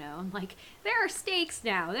he's ever known. Like, there are stakes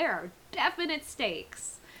now. There are definite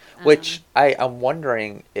stakes. Which I'm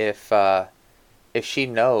wondering if she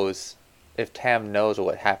knows, if Tam knows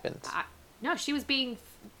what happens. No, she was being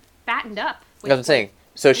fattened up. That's what I'm saying.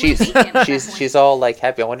 So she's all like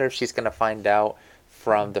happy. I wonder if she's gonna find out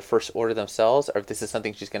from the First Order themselves, or if this is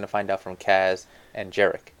something she's gonna find out from Kaz and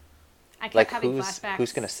Jarek. I kept like, having flashbacks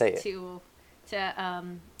who's gonna say it? To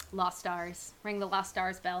Lost Stars. Ring the Lost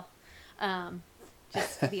Stars bell.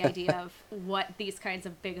 Just the idea of what these kinds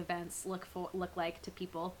of big events look like to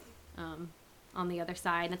people on the other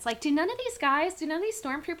side. And it's like, do none of these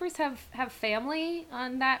stormtroopers have family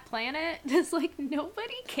on that planet? Does like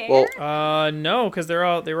nobody care? Well, no, because they were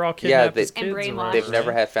all kidnapped as kids. brainwashed. They've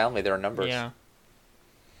never had family. There are numbers. Yeah.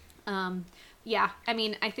 Yeah. I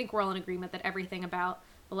mean, I think we're all in agreement that everything about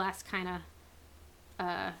the last kind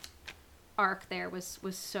of arc there was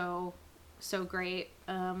so great.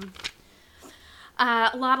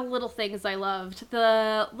 A lot of little things I loved.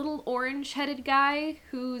 The little orange-headed guy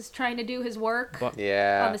who's trying to do his work on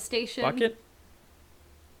the station. Bucket?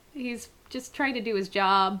 He's just trying to do his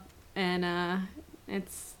job, and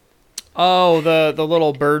it's... Oh, the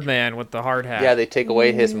little bird man with the hard hat. Yeah, they take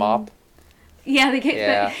away his mop. Yeah, they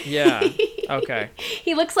get Yeah, okay.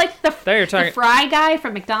 He looks like the fry guy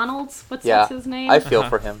from McDonald's. What's his name? I feel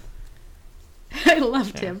for him. I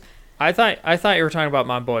loved him. I thought you were talking about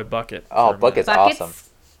my boy Bucket. Oh, Bucket's awesome.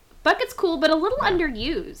 Bucket's cool, but a little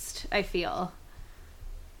underused, I feel.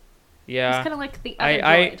 Yeah. He's kind of like the other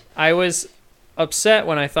droid. I was upset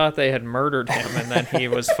when I thought they had murdered him, and then he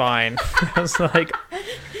was fine. I was like...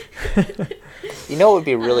 You know what would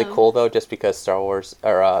be really cool, though, just because Star Wars,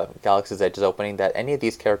 or Galaxy's Edge is opening, that any of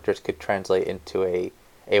these characters could translate into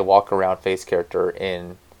a walk-around face character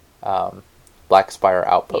in Black Spire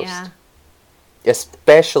Outpost. Yeah.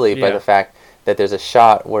 Especially by the fact that there's a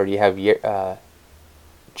shot where you have Jarek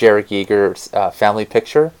Yeager's family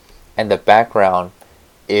picture, and the background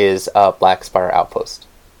is Black Spire Outpost.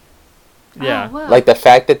 Yeah. Oh, like the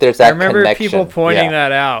fact that there's that connection. I remember people pointing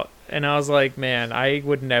that out, and I was like, man, I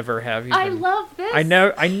would never have even... I love this.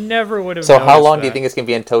 I never would have So how long that. do you think it's going to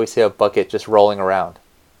be until we see a Bucket just rolling around?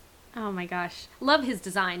 Oh my gosh. Love his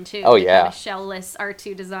design, too. Oh, the yeah. kind of shell-less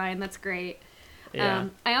R2 design. That's great. Yeah.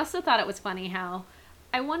 I also thought it was funny how...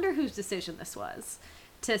 I wonder whose decision this was.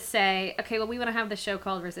 To say, okay, well, we want to have this show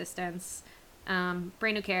called Resistance. Brand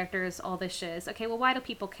new characters, all this shiz. Okay, well, why do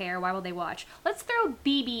people care? Why will they watch? Let's throw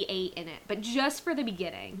BB-8 in it, but just for the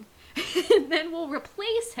beginning. And then we'll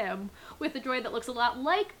replace him with a droid that looks a lot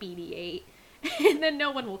like BB-8. And then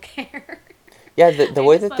no one will care. Yeah, the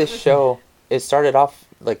way that this show... It started off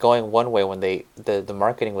like going one way when the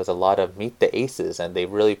marketing was a lot of meet the aces, and they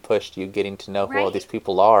really pushed you getting to know who all these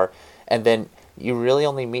people are, and then you really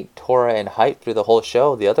only meet Torra and Hype through the whole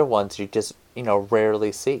show. The other ones you just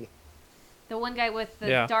rarely see. The one guy with the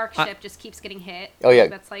Yeah. dark ship just keeps getting hit. Oh, yeah.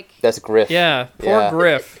 That's like That's Griff. Yeah, poor Yeah.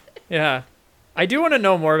 Griff. Yeah. I do want to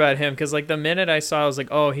know more about him because, like, the minute I saw, I was like,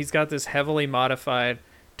 oh, he's got this heavily modified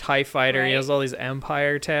TIE fighter. He Right. has all these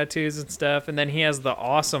Empire tattoos and stuff. And then he has the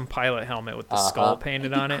awesome pilot helmet with the skull painted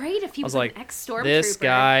It'd be on it. great if he I was was like, an ex-stormtrooper. this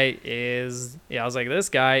guy is, yeah, I was like, this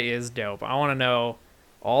guy is dope. I want to know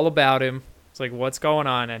all about him. It's like, what's going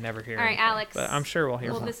on? I never hear All right, anything, Alex. but I'm sure we'll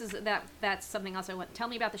hear Well, more. this is that's something else I want. Tell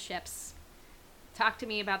me about the ships. Talk to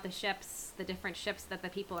me about the ships, the different ships that the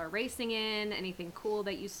people are racing in. Anything cool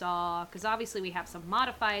that you saw? Because obviously we have some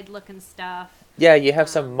modified looking stuff. Yeah, you have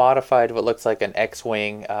some modified, what looks like an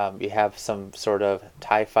X-wing. You have some sort of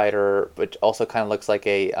TIE fighter, which also kind of looks like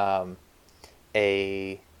a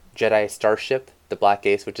Jedi starship, the Black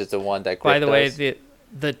Ace, which is the one that Griff By the way,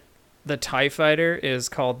 does. the TIE fighter is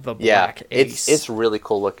called the Yeah, Black Ace. it's really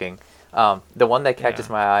cool looking. The one that catches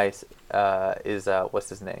Yeah. my eyes is what's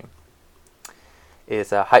his name?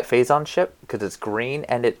 Is a Hype Phazon ship because it's green,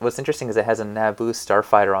 and what's interesting is it has a Naboo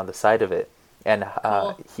starfighter on the side of it, and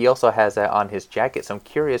Cool. he also has that on his jacket. So I'm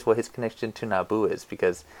curious what his connection to Naboo is,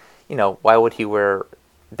 because why would he wear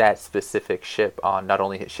that specific ship on not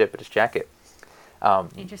only his ship but his jacket?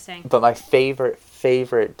 Interesting. But my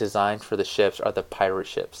favorite designs for the ships are the pirate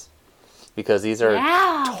ships, because these are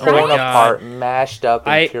Yeah, torn right? apart, mashed up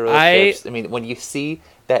I- Imperial ships. I mean, when you see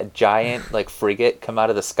that giant like frigate come out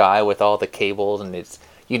of the sky with all the cables, and it's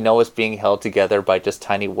being held together by just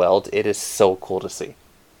tiny welds, it is so cool to see.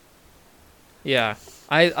 Yeah.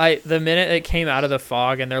 I the minute it came out of the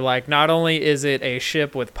fog and they're like, not only is it a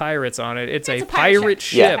ship with pirates on it, it's a pirate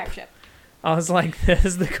ship. Yeah. Pirate ship. I was like, this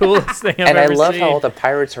is the coolest thing I've And I ever love seen. how all the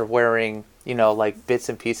pirates are wearing, like bits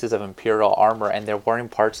and pieces of Imperial armor, and they're wearing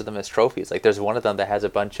parts of them as trophies. Like there's one of them that has a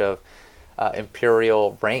bunch of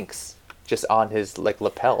Imperial ranks just on his like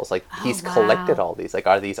lapels. Like he's collected all these. Like,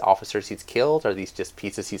 are these officers he's killed? Are these just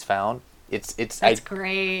pieces he's found? That's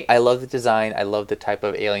great. I love the design. I love the type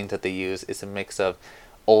of aliens that they use. It's a mix of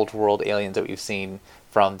old world aliens that we've seen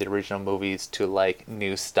from the original movies to like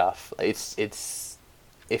new stuff.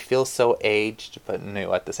 It feels so aged but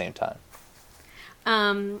new at the same time.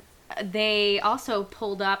 They also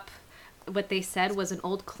pulled up what they said was an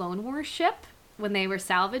old Clone Wars ship when they were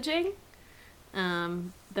salvaging.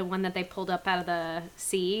 The one that they pulled up out of the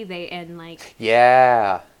sea.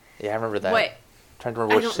 Yeah, I remember that. What? I'm trying to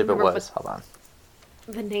remember which don't ship it remember was. Hold on.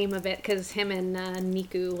 The name of it, because him and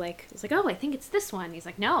Niku was like, oh, I think it's this one. He's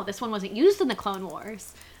like, no, this one wasn't used in the Clone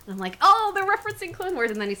Wars. And I'm like, oh, they're referencing Clone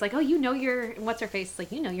Wars. And then he's like, oh, your what's her face? It's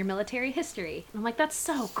like, your military history. And I'm like, that's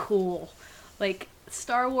so cool. Like,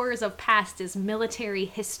 Star Wars of past is military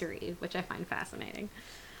history, which I find fascinating.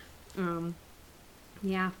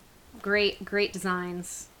 Yeah, great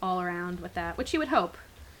designs all around with that, which you would hope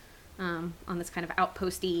on this kind of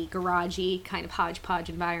outposty, garagey kind of hodgepodge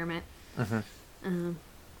environment.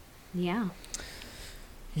 Yeah.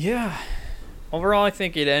 Yeah. Overall, I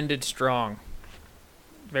think it ended strong.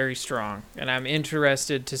 Very strong. And I'm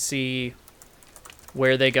interested to see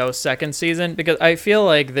where they go second season, because I feel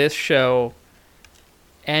like this show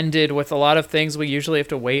ended with a lot of things we usually have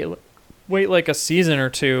to wait like a season or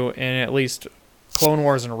two in at least Clone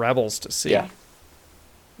Wars and Rebels to see. Yeah.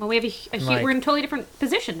 Well, we have Like- we're in a totally different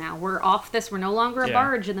position now. We're off this. We're no longer a Yeah.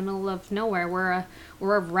 barge in the middle of nowhere. We're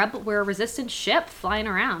a resistance ship flying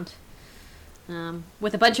around,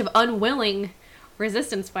 with a bunch of unwilling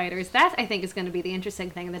resistance fighters. That, I think, is going to be the interesting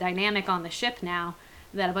thing. The dynamic on the ship now,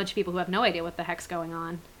 that a bunch of people who have no idea what the heck's going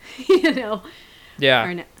on, Yeah.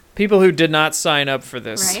 Or no- People who did not sign up for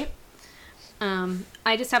this. right?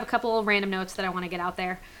 I just have a couple of random notes that I want to get out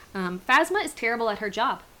there. Phasma is terrible at her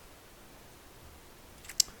job.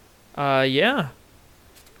 Yeah.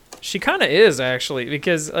 She kind of is, actually,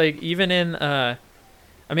 because, like, even in, I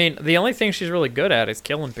mean, the only thing she's really good at is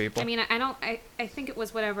killing people. I mean, I think it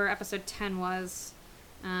was whatever episode 10 was.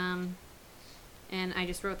 And I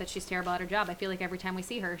just wrote that she's terrible at her job. I feel like every time we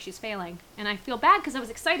see her, she's failing. And I feel bad because I was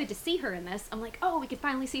excited to see her in this. I'm like, oh, we could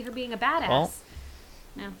finally see her being a badass. Well,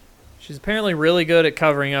 no. She's apparently really good at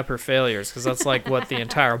covering up her failures, because that's, like, what the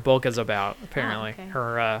entire book is about, apparently.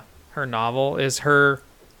 okay. Her novel is her,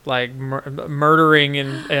 like, murdering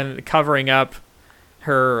and covering up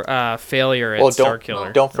her failure at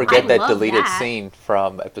Starkiller. don't forget I that love deleted that. scene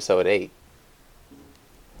from episode 8,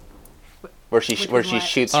 where she Which where is she what?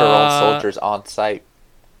 shoots her own soldiers on site.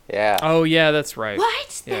 Yeah. Oh, yeah, that's right.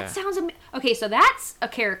 What? Yeah. That sounds okay, so that's a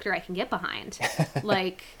character I can get behind.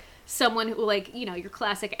 Like, someone who, like, your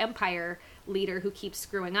classic Empire leader who keeps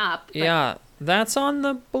screwing up. But Yeah, that's on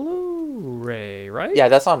the Blu-ray, right? Yeah,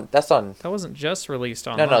 that's on. That wasn't just released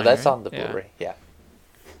online. No, that's right? on the Yeah. Blu-ray. Yeah.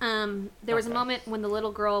 There was a moment when the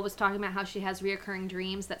little girl was talking about how she has reoccurring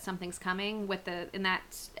dreams that something's coming in that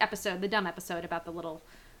episode, the dumb episode about the little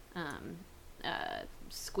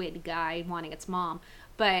squid guy wanting its mom.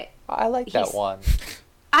 But I like that one.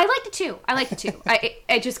 I liked it too.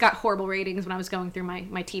 It just got horrible ratings when I was going through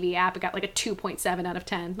my TV app. It got like a 2.7 out of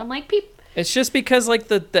 10. I'm like, It's just because like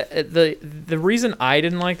the reason I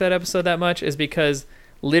didn't like that episode that much is because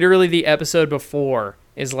literally the episode before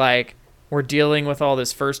is like, we're dealing with all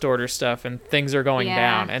this first order stuff and things are going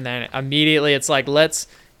down, and then immediately it's like, let's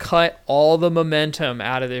cut all the momentum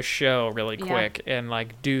out of this show really quick and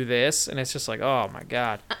like do this, and it's just like, oh my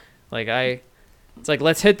god, like it's like,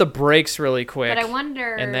 let's hit the brakes really quick. But I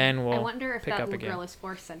wonder, and then we'll if pick that up little again. girl is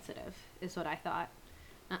force sensitive, is what I thought.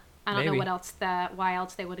 I don't know what else why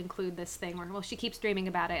else they would include this thing where, well, she keeps dreaming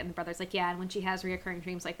about it, and the brother's like, yeah, and when she has reoccurring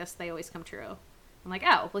dreams like this, they always come true. I'm like,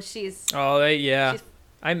 oh, well, she's. Oh,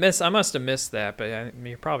 I must have missed that, but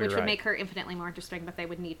you're probably right. Which would make her infinitely more interesting, but they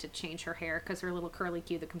would need to change her hair because her little curly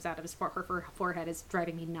Q that comes out of her forehead is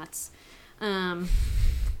driving me nuts.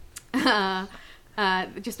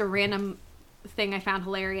 Just a random thing I found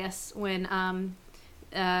hilarious when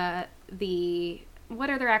what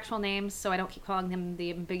are their actual names? So I don't keep calling them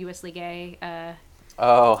the ambiguously gay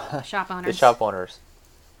shop owners. The shop owners.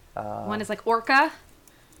 One is like Orca.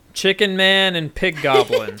 Chicken Man and Pig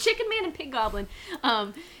Goblin. Chicken Man and Pig Goblin.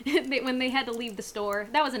 When they had to leave the store,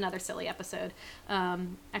 that was another silly episode. I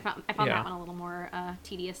found that one a little more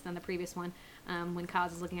tedious than the previous one. When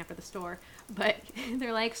Kaz is looking after the store, but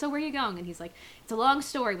they're like, "So where are you going?" And he's like, "It's a long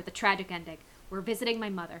story with a tragic ending. We're visiting my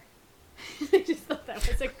mother." I just thought that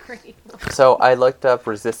was a great one. So I looked up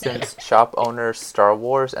Resistance shop owners Star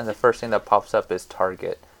Wars, and the first thing that pops up is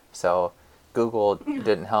Target. So Google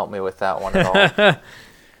didn't help me with that one at all.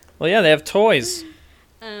 Well, yeah, they have toys.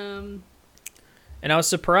 And I was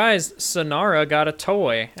surprised Sonara got a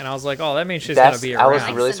toy, and I was like, "Oh, that means she's gonna be around." I was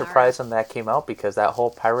really surprised when that came out because that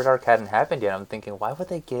whole pirate arc hadn't happened yet. I'm thinking, why would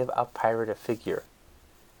they give a pirate a figure?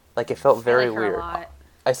 Like, it felt very weird.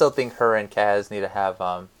 I still think her and Kaz need to have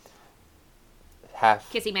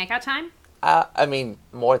kissy makeout time. I mean,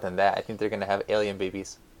 more than that, I think they're gonna have alien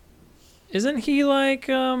babies. Isn't he like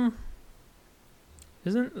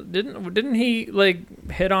Didn't he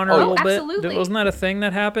like hit on her a little absolutely. bit? Wasn't that a thing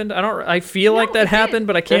that happened? I feel like that happened,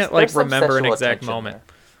 but I can't there's remember an exact moment.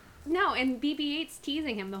 There. No, and BB-8's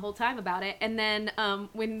teasing him the whole time about it, and then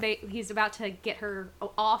when he's about to get her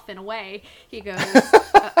off and away, he goes,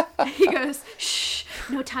 "Shh,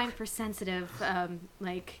 no time for sensitive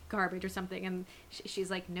like garbage or something," and she's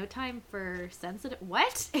like, "No time for sensitive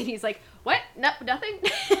what?" And he's like, "What? No, nothing."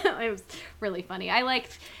 It was really funny.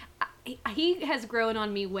 He has grown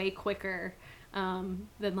on me way quicker than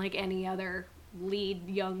like any other lead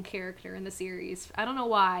young character in the series. I don't know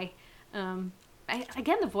why.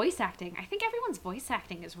 Again, the voice acting. I think everyone's voice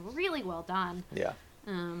acting is really well done. Yeah.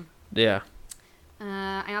 Yeah.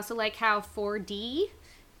 I also like how 4D,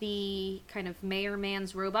 the kind of mayor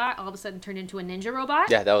man's robot, all of a sudden turned into a ninja robot.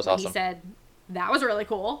 Yeah, that was awesome. He said that was really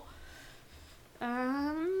cool.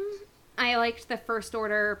 I liked the First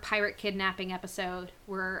Order pirate kidnapping episode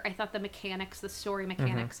where I thought the story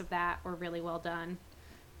mechanics of that were really well done.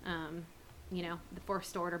 The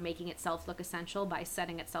First Order making itself look essential by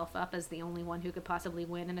setting itself up as the only one who could possibly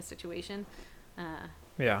win in a situation.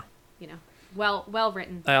 Yeah. Well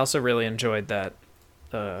written. I also really enjoyed that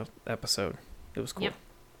episode. It was cool.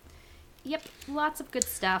 Yep. Lots of good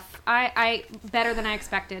stuff. I better than I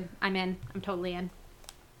expected. I'm in. I'm totally in.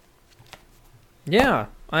 Yeah.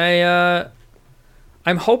 I'm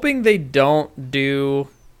hoping they don't do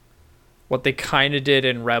what they kind of did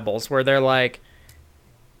in Rebels, where they're like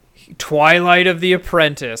Twilight of the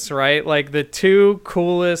Apprentice, right? Like the two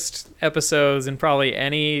coolest episodes in probably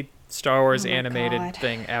any Star Wars animated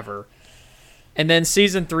thing ever. And then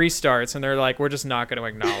season 3 starts, and they're like, we're just not going to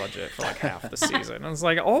acknowledge it for like half the season. And it's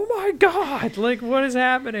like, oh my god, like what is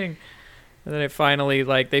happening? And then they finally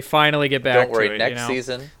get back to it. Don't worry, next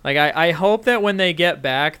season. Like, I hope that when they get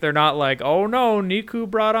back, they're not like, oh no, Niku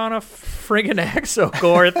brought on a friggin'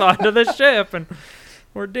 Exogorth onto the ship, and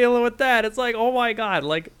we're dealing with that. It's like, oh my god,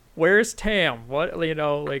 like, where's Tam? What,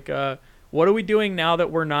 what are we doing now that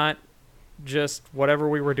we're not just whatever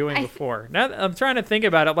we were doing before? Now I'm trying to think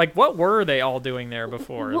about it. Like, what were they all doing there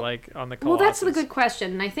before? Like on the Colossus? Well, that's the good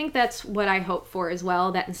question, and I think that's what I hope for as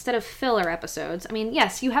well. That instead of filler episodes, I mean,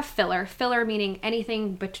 yes, you have filler meaning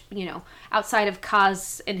anything but outside of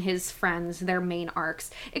Kaz and his friends, their main arcs.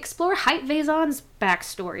 Explore Hype Vezon's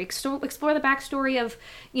backstory. Explore the backstory of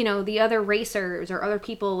the other racers or other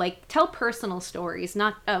people. Like, tell personal stories,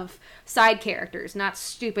 not of side characters, not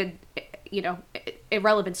stupid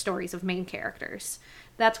irrelevant stories of main characters.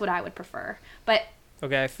 That's what I would prefer. But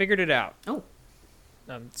Okay, I figured it out. oh,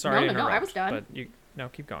 Sorry to No, I interrupt, was done. But no,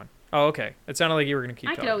 keep going. Oh, okay. It sounded like you were going to keep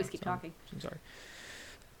I talking. could always keep so talking. I'm sorry.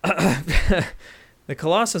 The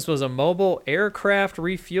Colossus was a mobile aircraft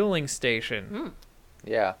refueling station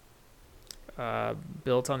Yeah.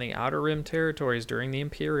 built on the Outer Rim territories during the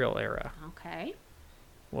Imperial era. Okay.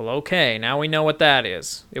 Well, okay, now we know what that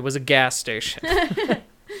is. It was a gas station.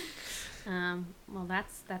 Well,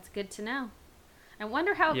 that's good to know. I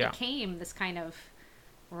wonder how it Yeah. became this kind of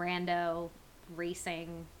rando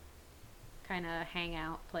racing kind of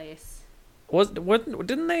hangout place.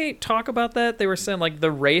 Didn't they talk about that? They were saying like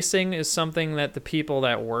the racing is something that the people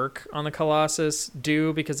that work on the Colossus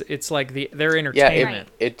do because it's like their Yeah, entertainment.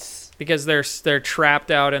 it's Because they're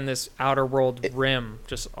trapped out in this outer world rim,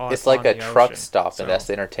 just it's like on a the truck ocean. stop, So- and that's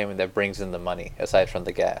the entertainment that brings in the money, aside from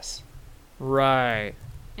the gas. right.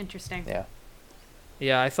 Interesting. Yeah.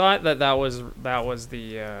 Yeah, I thought that was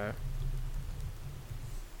the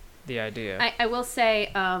idea. I will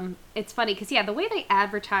say, it's funny because the way they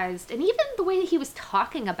advertised and even the way that he was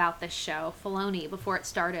talking about this show, Filoni, before it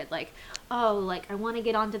started, like, oh, like I want to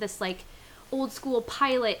get onto this like old school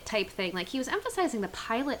pilot type thing. Like he was emphasizing the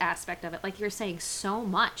pilot aspect of it, like you were saying, so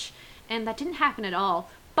much, and that didn't happen at all.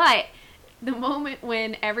 But the moment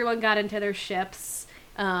when everyone got into their ships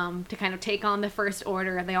to kind of take on the First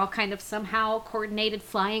Order, and they all kind of somehow coordinated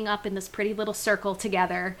flying up in this pretty little circle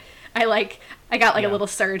together. I got like a little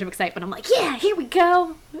surge of excitement. I'm like, yeah, here we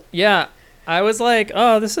go. Yeah, I was like,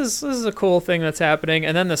 oh, this is a cool thing that's happening,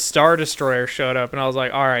 and then the Star Destroyer showed up, and I was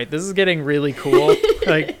like, all right, this is getting really cool.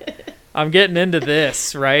 Like, I'm getting into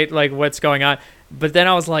this, right? Like, what's going on? But then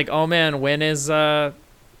I was like, oh man, when is the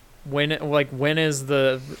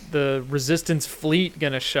Resistance fleet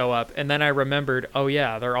gonna show up? And then I remembered, oh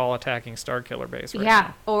yeah, they're all attacking Starkiller Base right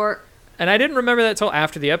now. And I didn't remember that till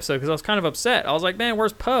after the episode because I was kind of upset. I was like, man,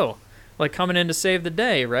 where's Poe? Like coming in to save the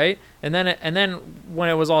day, right? And then when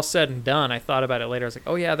it was all said and done, I thought about it later. I was like,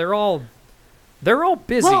 oh yeah, they're all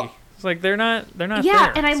busy. Well, it's like they're not yeah,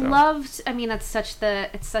 there, and I so. loved. I mean, it's such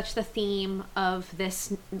the theme of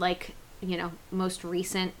this, like, you know, most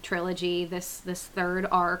recent trilogy. This third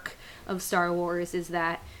arc of Star Wars is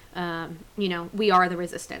that, you know, we are the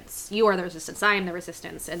Resistance. You are the Resistance. I am the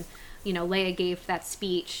Resistance. And you know, Leia gave that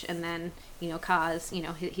speech, and then, you know, Kaz, you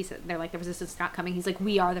know, he said, they're like, the Resistance is not coming. He's like,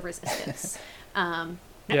 we are the Resistance.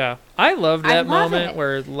 Yeah, I love that moment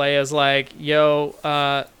where Leia's like, yo,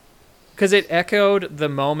 because it echoed the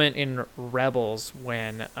moment in Rebels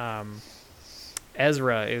when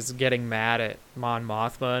Ezra is getting mad at Mon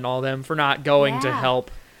Mothma and all them for not going to help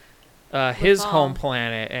his home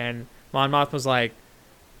planet, and Mon Mothma's like,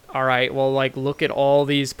 all right, well, like, look at all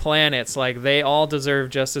these planets. Like, they all deserve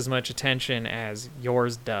just as much attention as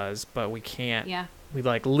yours does, but we can't. Yeah. We,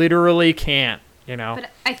 like, literally can't, you know? But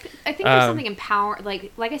I think there's something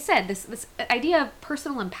like I said, this idea of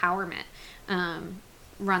personal empowerment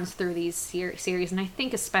runs through these series, and I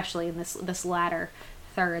think especially in this latter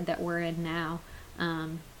third that we're in now.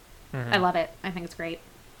 I love it. I think it's great.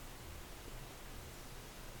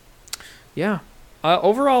 Yeah.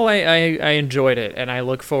 Overall, I enjoyed it, and I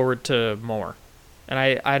look forward to more. And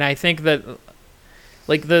I think that,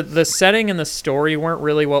 like, the setting and the story weren't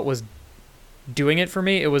really what was doing it for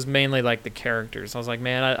me. It was mainly, like, the characters. I was like,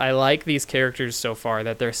 man, I like these characters so far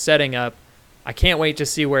that they're setting up. I can't wait to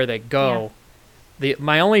see where they go. Yeah.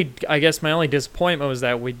 My only disappointment was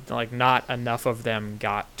that not enough of them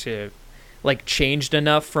got to, like, changed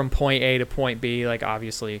enough from point A to point B. Like,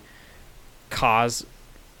 obviously, Kaz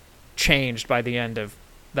changed by the end of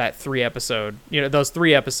that those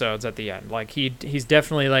 3 episodes at the end. Like, he's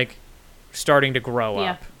definitely, like, starting to grow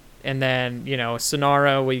up. And then, you know,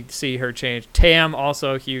 Sonara, we see her change. Tam,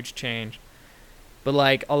 also a huge change. But,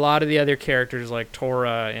 like, a lot of the other characters, like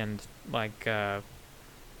Tora and, like,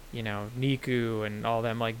 you know, Niku and all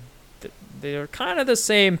them, like, they're kind of the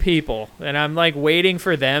same people. And I'm, like, waiting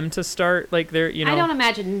for them to start, like, they're, you know, I don't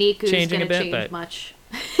imagine Niku's going to change but much.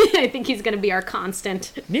 I think he's going to be our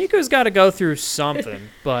constant. Niku's got to go through something,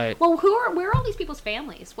 but... Well, where are all these people's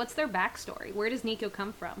families? What's their backstory? Where does Niku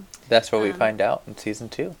come from? That's what we find out in season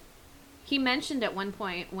 2. He mentioned at one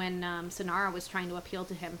point when Sonara was trying to appeal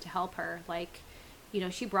to him to help her, like, you know,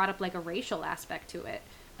 she brought up, like, a racial aspect to it.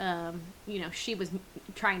 You know, she was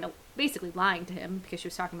trying to, basically lying to him because she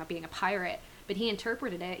was talking about being a pirate. But he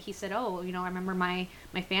interpreted it. He said, oh, you know, I remember my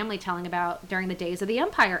family telling about during the days of the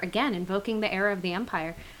Empire, again, invoking the era of the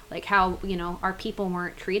Empire, like how, you know, our people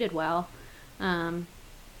weren't treated well. I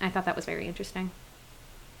thought that was very interesting.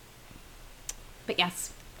 But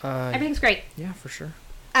yes, everything's great. Yeah, for sure.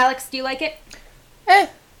 Alex, do you like it?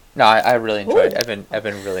 No, I really enjoyed. I've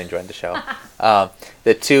been really enjoying the show.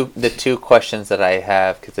 The two questions that I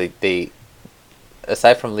have, because they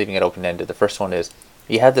aside from leaving it open ended, the first one is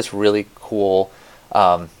you had this really cool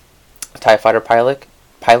TIE fighter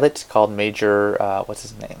pilot called Major. What's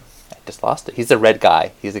his name? I just lost it. He's the red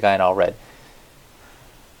guy. He's the guy in all red.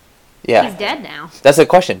 Yeah. He's dead now. That's the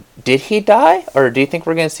question. Did he die, or do you think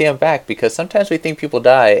we're gonna see him back? Because sometimes we think people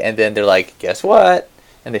die, and then they're like, "Guess what?"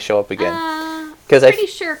 and they show up again. I'm 'Cause pretty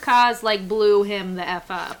sure Kaz like blew him the F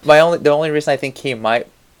up. the only reason I think he might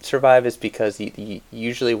survive is because he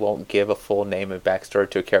usually won't give a full name and backstory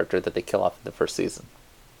to a character that they kill off in the first season.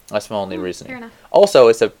 That's my only reasoning. Fair enough. Also,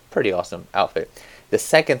 it's a pretty awesome outfit. The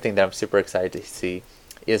second thing that I'm super excited to see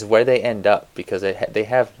is where they end up, because they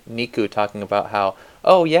have Niku talking about how,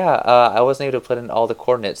 oh yeah, I wasn't able to put in all the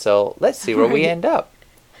coordinates, so let's see where we end up.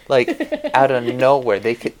 Like out of nowhere,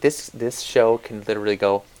 they could this show can literally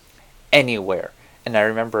go anywhere. And I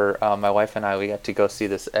remember my wife and we got to go see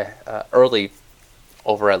this early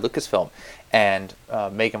over at Lucasfilm, and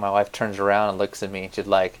Megan, my wife, turns around and looks at me, and she's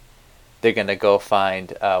like, "They're gonna go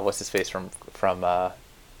find what's his face from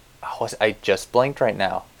I just blanked right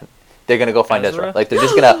now. They're gonna go find Ezra. Like they're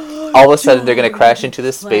just gonna all of a sudden they're gonna crash into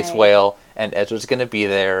this space whale, and Ezra's gonna be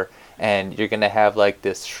there, and you're gonna have like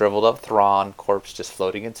this shriveled up Thrawn corpse just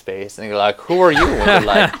floating in space, and you're like, who are you? And they're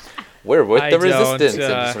like, we're with the Resistance, and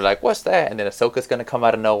just like, what's that? And then Ahsoka's gonna come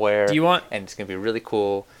out of nowhere. And it's gonna be really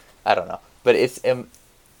cool. I don't know, but it's. Do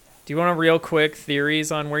you want a real quick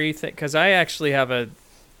theories on where you think? Because I actually have a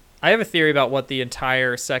theory about what the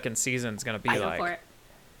entire second season is gonna be like. For it.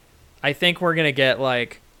 I think we're gonna get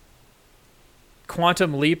like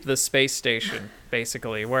Quantum Leap, the space station,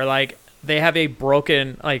 basically, where like they have a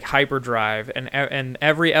broken like hyperdrive, and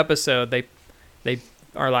every episode they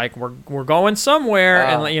are like we're going somewhere,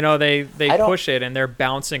 and you know they push it, and they're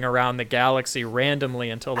bouncing around the galaxy randomly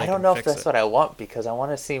until they. I don't know if that's what I want, because I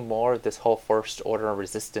want to see more of this whole First Order and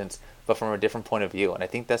Resistance, but from a different point of view, and I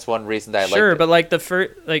think that's one reason that I like. Sure, but like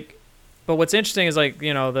but what's interesting is like,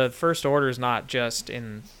 you know, the First Order is not just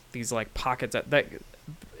in these like pockets that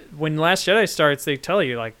when Last Jedi starts, they tell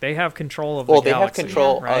you like they have control of the galaxy. Well, they have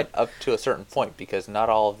control right? up to a certain point, because not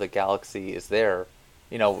all of the galaxy is there,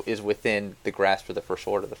 you know, is within the grasp of the First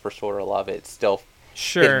Order. The First Order, a lot of it's still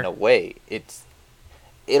hidden away.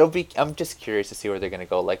 I'm just curious to see where they're going to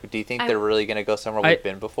go. Like, do you think they're really going to go somewhere we've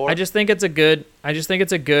been before? I just think it's a good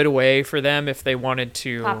way for them if they wanted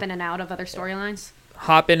to hop in and out of other storylines.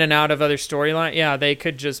 Yeah, they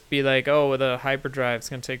could just be like, oh, the hyperdrive's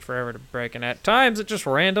going to take forever to break. And at times it just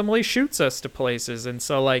randomly shoots us to places. And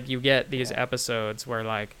so, like, you get these episodes where,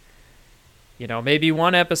 like, you know, maybe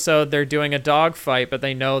one episode they're doing a dogfight, but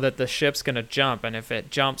they know that the ship's going to jump. And if it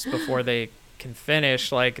jumps before they can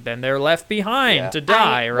finish, like, then they're left behind to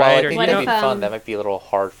die, right? Well, I think that'd be fun. That might be a little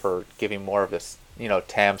hard for giving more of this, you know,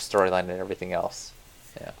 Tam storyline and everything else.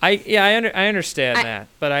 Yeah. I understand that.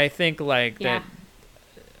 But I think, like, that...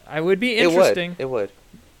 I would be interesting. It would.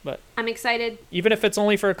 But I'm excited. Even if it's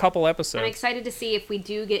only for a couple episodes. I'm excited to see if we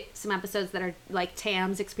do get some episodes that are like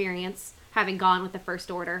Tam's experience, having gone with the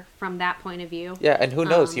First Order from that point of view. Yeah, and who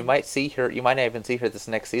knows? You might see her. You might not even see her this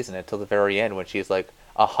next season until the very end, when she's like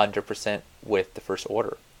 100% with the First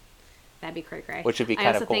Order. That'd be cray-cray. Which would be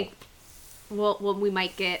kind of cool. I also think we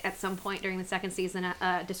might get at some point during the second season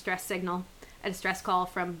a distress call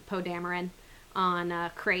from Poe Dameron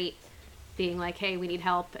on Crate, being like, hey, we need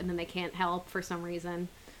help, and then they can't help for some reason.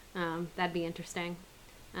 That'd be interesting.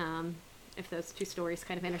 If those two stories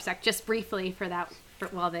kind of intersect just briefly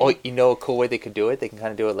while they... Oh, you know a cool way they could do it? They can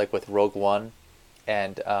kind of do it like with Rogue One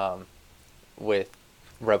and with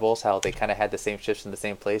Rebels, how they kind of had the same ships in the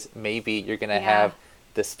same place. Maybe you're going to have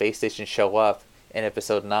the space station show up in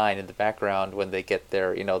episode 9 in the background when they get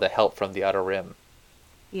their, you know, the help from the Outer Rim.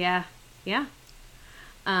 Yeah.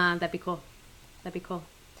 That'd be cool.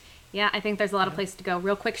 Yeah, I think there's a lot of places to go.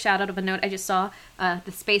 Real quick shout out of a note I just saw. The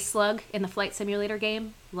Space Slug in the Flight Simulator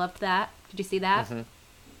game. Loved that. Did you see that? Mm-hmm.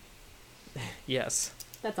 Yes.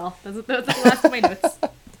 That's all. That's the last of my notes.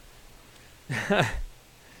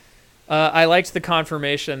 I liked the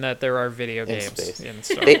confirmation that there are video games in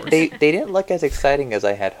Star Wars. They didn't look as exciting as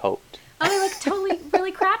I had hoped. Oh, they look totally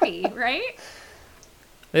really crappy, right?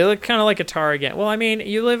 They look kind of like Atari game. Well, I mean,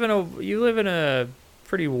 you live in a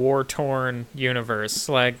pretty war-torn universe.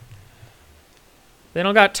 Like, they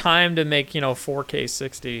don't got time to make, 4K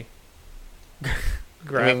 60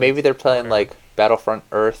 graphics. I mean, maybe they're playing like Battlefront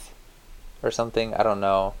Earth or something. I don't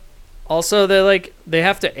know. Also, they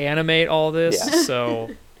have to animate all this, so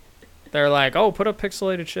they're like, oh, put a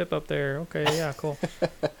pixelated ship up there. Okay, yeah, cool.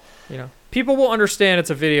 People will understand it's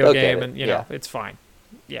a video game, and it's fine.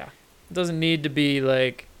 Yeah, it doesn't need to be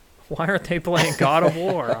like Why aren't they playing God of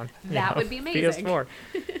War on That would be amazing. PS4?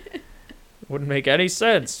 Wouldn't make any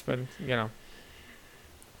sense, but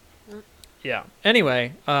yeah.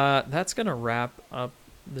 Anyway, that's gonna wrap up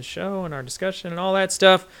the show and our discussion and all that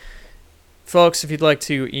stuff. Folks, if you'd like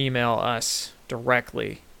to email us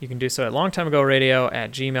directly, you can do so at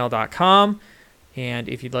longtimeagoradio@gmail.com. And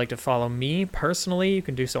if you'd like to follow me personally, you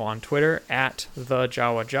can do so on Twitter at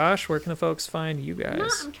 @TheJawaJosh. Where can the folks find you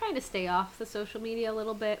guys? I'm trying to stay off the social media a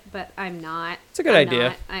little bit, but I'm not. It's a good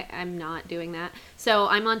idea. I'm not doing that. So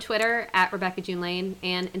I'm on Twitter at Rebecca June Lane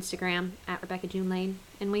and Instagram at Rebecca June Lane.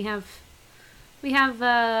 And we have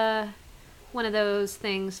one of those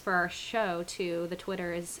things for our show too. The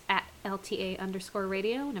Twitter is at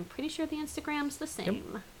LTA_radio, and I'm pretty sure the Instagram's the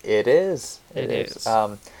same. It is. It is.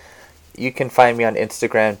 You can find me on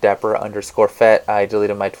Instagram, Dapper_Fet. I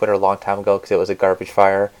deleted my Twitter a long time ago because it was a garbage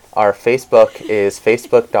fire. Our Facebook is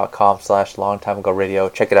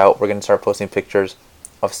facebook.com/longtimeagoradio. Check it out. We're going to start posting pictures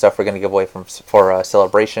of stuff we're going to give away for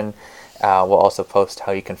Celebration. We'll also post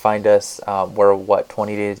how you can find us. We're,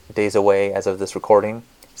 20 days away as of this recording?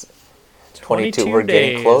 22. We're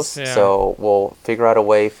getting days, close. yeah. So we'll figure out a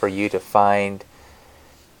way for you to find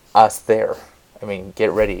us there. I mean,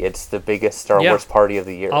 get ready. It's the biggest Star Wars party of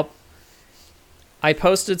the year. I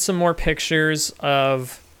posted some more pictures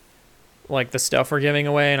of like the stuff we're giving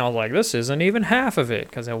away, and I was like, this isn't even half of it,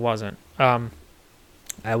 because it wasn't.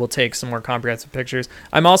 I will take some more comprehensive pictures.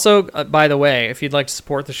 I'm also, by the way, if you'd like to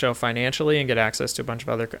support the show financially and get access to a bunch of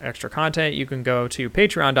other extra content, you can go to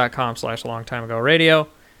patreon.com/longtimeagoradio.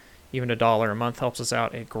 Even $1 a month helps us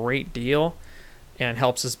out a great deal and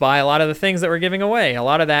helps us buy a lot of the things that we're giving away. A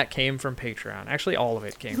lot of that came from Patreon. Actually, all of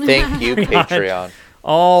it came from Thank you, Patreon.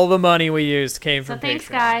 All the money we used came from thanks,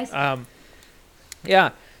 Patreon. guys. Yeah.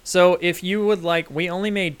 So if you would like, we only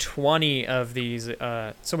made 20 of these.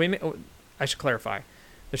 I should clarify.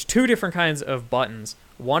 There's 2 different kinds of buttons.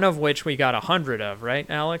 One of which we got 100 of, right,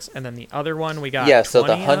 Alex? And then the other one we got 20 so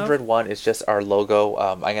the 100 of? one is just our logo.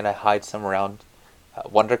 I'm going to hide some around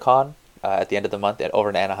WonderCon at the end of the month over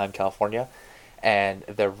in Anaheim, California. And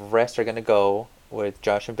the rest are going to go with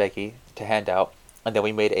Josh and Becky to hand out. And then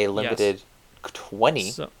we made a limited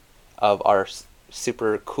 20 of our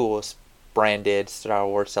super cool branded Star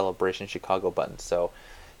Wars Celebration Chicago buttons. So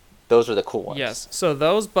those are the cool ones. Yes. So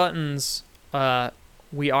those buttons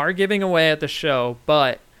we are giving away at the show,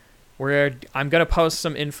 but I'm going to post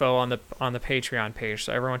some info on the Patreon page,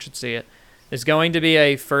 so everyone should see it. There's going to be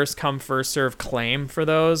a first come first serve claim for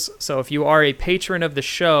those. So if you are a patron of the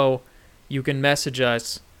show, you can message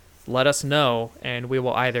us, let us know, and we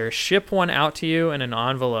will either ship one out to you in an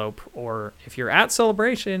envelope, or if you're at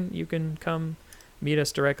Celebration, you can come meet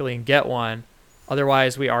us directly and get one.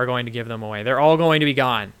 Otherwise, we are going to give them away. They're all going to be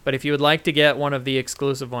gone. But if you would like to get one of the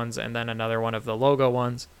exclusive ones and then another one of the logo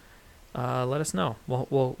ones, let us know.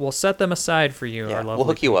 We'll set them aside for you, our lovely we'll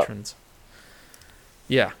hook you patrons.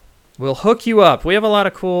 Yeah, we'll hook you up. We have a lot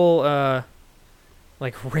of cool,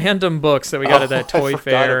 like random books that we got at that toy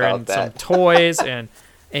fair, and some toys, and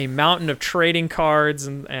a mountain of trading cards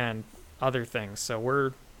and other things. So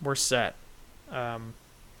we're set. And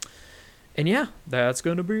yeah, that's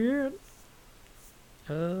gonna be it.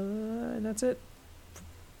 And that's it.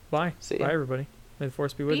 Bye. See ya. Bye, everybody. May the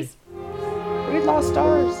Force be with Peace. you. Read Lost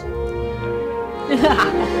Stars.